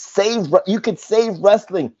money, you could save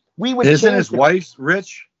wrestling. We would. Isn't his wife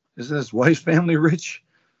rich? Isn't his wife's family rich?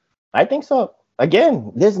 I think so.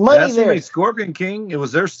 Again, there's money there. Scorpion King, it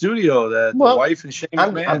was their studio that the wife and Shane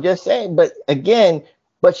McMahon. I'm just saying,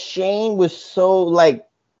 but Shane was so like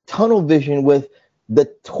tunnel vision with the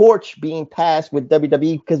torch being passed with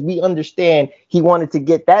WWE, because we understand he wanted to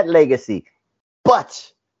get that legacy.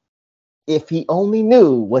 But if he only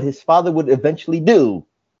knew what his father would eventually do,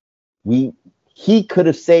 he could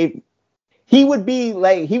have saved. He would be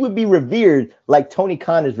revered like Tony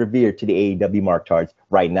Khan is revered to the AEW marktards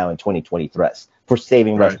right now in 2020 threats for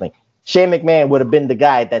saving wrestling. Shane McMahon would have been the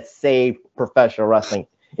guy that saved professional wrestling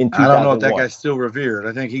in 2001. I don't know if that guy's still revered.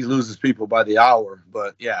 I think he loses people by the hour,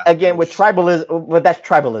 but yeah. Again, with tribalism, that's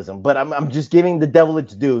tribalism. But I'm just giving the devil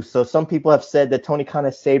its due. So some people have said that Tony Khan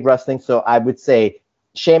has saved wrestling. So I would say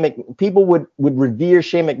people would revere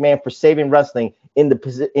Shane McMahon for saving wrestling in the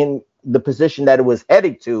position that it was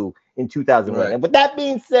headed to in 2001. Right. And with that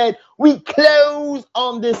being said, we close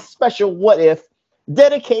on this special What If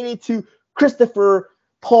dedicated to Christopher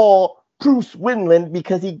Paul Bruce Winland,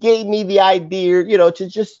 because he gave me the idea, to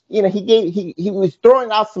just, he was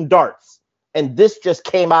throwing out some darts, and this just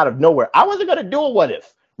came out of nowhere. I wasn't going to do a What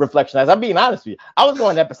If Reflection Nights. I'm being honest with you. I was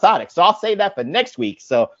going episodic, so I'll save that for next week.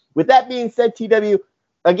 So with that being said, TW,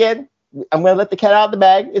 again, I'm going to let the cat out of the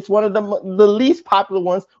bag. It's one of the least popular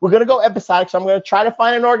ones. We're going to go episodic, so I'm going to try to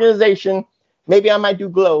find an organization. Maybe I might do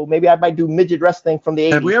Glow. Maybe I might do midget wrestling from the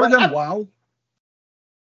 80s. Have we ever done WOW?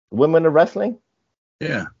 Women of Wrestling?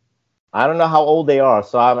 Yeah. I don't know how old they are,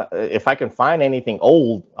 so if I can find anything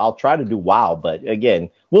old, I'll try to do WOW. But again,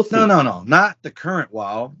 we'll see. No, not the current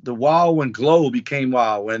WOW. The WOW when Glow became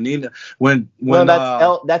WOW.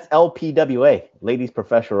 That's LPWA, Ladies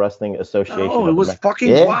Professional Wrestling Association. Oh, it was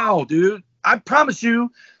fucking WOW, dude. I promise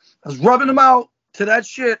you, I was rubbing them out to that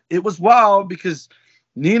shit. It was WOW because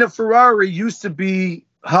Nina Ferrari used to be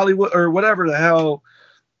Hollywood or whatever the hell.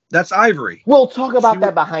 That's Ivory. We'll talk about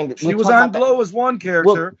that behind it. She was on Glow as one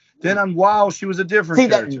character. Then on WOW, she was a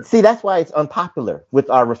different character. That's why it's unpopular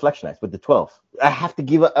with our Reflection Nights, with the 12. I have to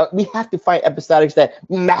we have to find episodics that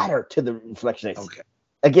matter to the Reflection Nights. Okay.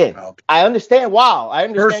 Again, I understand WOW. I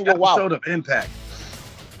understand your WOW. First episode of Impact.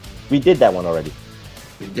 We did that one already.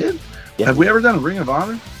 We did? Yes, have we ever done a Ring of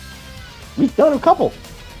Honor? We've done a couple.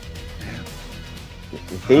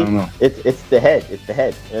 See? I don't know. It's the head. It's the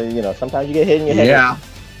head. Sometimes you get hit in your head. Yeah.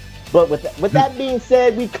 But with that being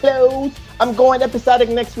said, we close I'm going episodic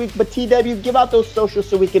next week, but TW, give out those socials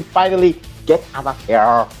so we can finally get out of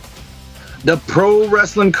here. The Pro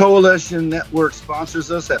Wrestling Coalition Network sponsors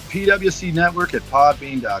us at PWC Network at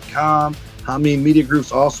podbean.com. Hameen Media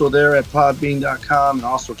Group's also there at podbean.com and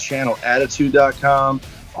also channelattitude.com.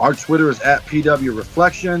 Our Twitter is at PW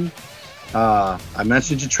Reflection. I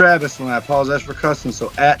mentioned you, Travis, and I apologize for cussing.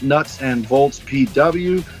 So at Nuts and Volts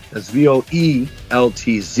PW. That's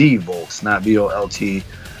VOELTZ Volts, not VOLTS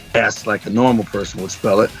like a normal person would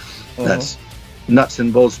spell it. That's Nuts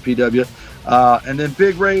and Volts PW. And then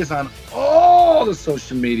Big Ray is on all the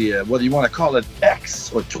social media, whether you want to call it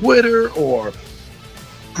X or Twitter or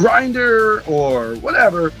Grindr or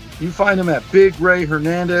whatever. You find him at Big Ray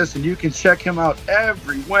Hernandez, and you can check him out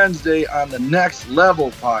every Wednesday on the Next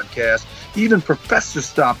Level podcast. Even Professor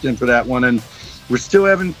stopped in for that one, and we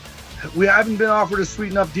haven't been offered a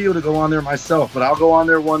sweet enough deal to go on there myself, but I'll go on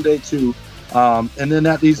there one day too. And then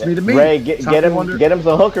that leads me to me. Ray, get him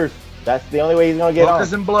some hookers. That's the only way he's gonna get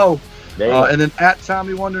hookers on. And blow. And then at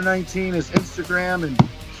Tommy Wonder 19 is Instagram and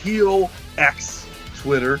Heel X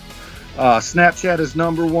Twitter. Snapchat is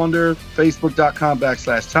Number Wonder,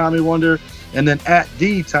 Facebook.com/Tommy Wonder, and then at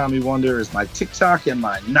the Tommy Wonder is my TikTok and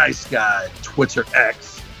my nice guy Twitter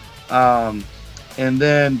X. And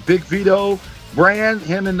then Big Vito Brand,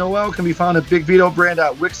 him and Noel can be found at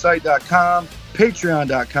bigvitobrand.wixsite.com,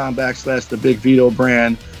 patreon.com/the Big Vito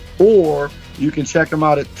Brand, or you can check them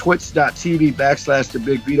out at twitch.tv/the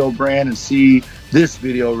Big Vito Brand and see this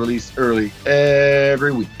video released early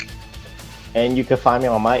every week. And you can find me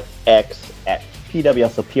on my X at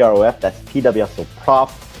PWSOPROF. That's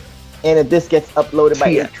PWSOPROF. And if this gets uploaded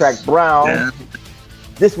by 8-Track Brown,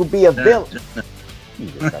 this will be available.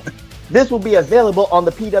 This will be available on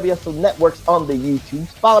the PWSO networks on the YouTube.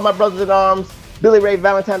 Follow my brothers in arms, Billy Ray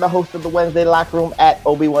Valentine, the host of the Wednesday Locker Room at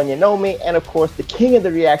Obi-Wan You Know Me, and of course the king of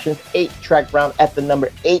the reactions, 8-Track Brown at the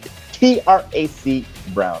number 8, TRAC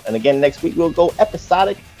Brown. And again, next week we'll go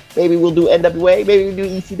episodic. Maybe we'll do NWA, maybe we'll do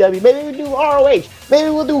ECW, maybe we'll do ROH, maybe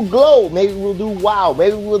we'll do Glow, maybe we'll do WOW,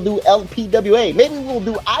 maybe we'll do LPWA, maybe we'll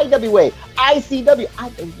do IWA, ICW. I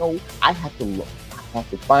don't know. I have to look. I have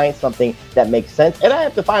to find something that makes sense, and I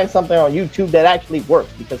have to find something on YouTube that actually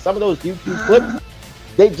works, because some of those YouTube clips,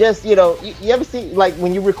 they just, you ever see, like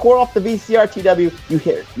when you record off the VCR TW,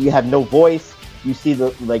 you have no voice. You see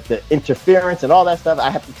the interference and all that stuff. I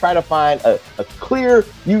have to try to find a clear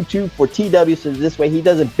YouTube for TW, so this way he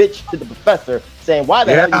doesn't bitch to the professor saying, why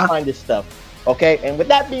the hell you find this stuff? Okay, and with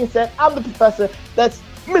that being said, I'm the professor. That's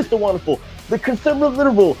Mr. Wonderful, the conservative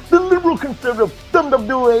liberal, the liberal conservative,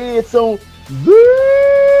 WWE, its own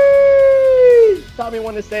Tommy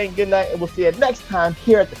Wonder saying good night, and we'll see you next time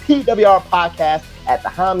here at the PWR podcast at the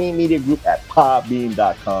Hameen Media Group at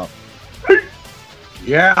podbean.com.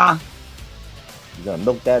 Yeah. You're gonna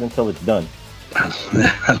milk that until it's done. I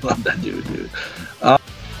love that dude.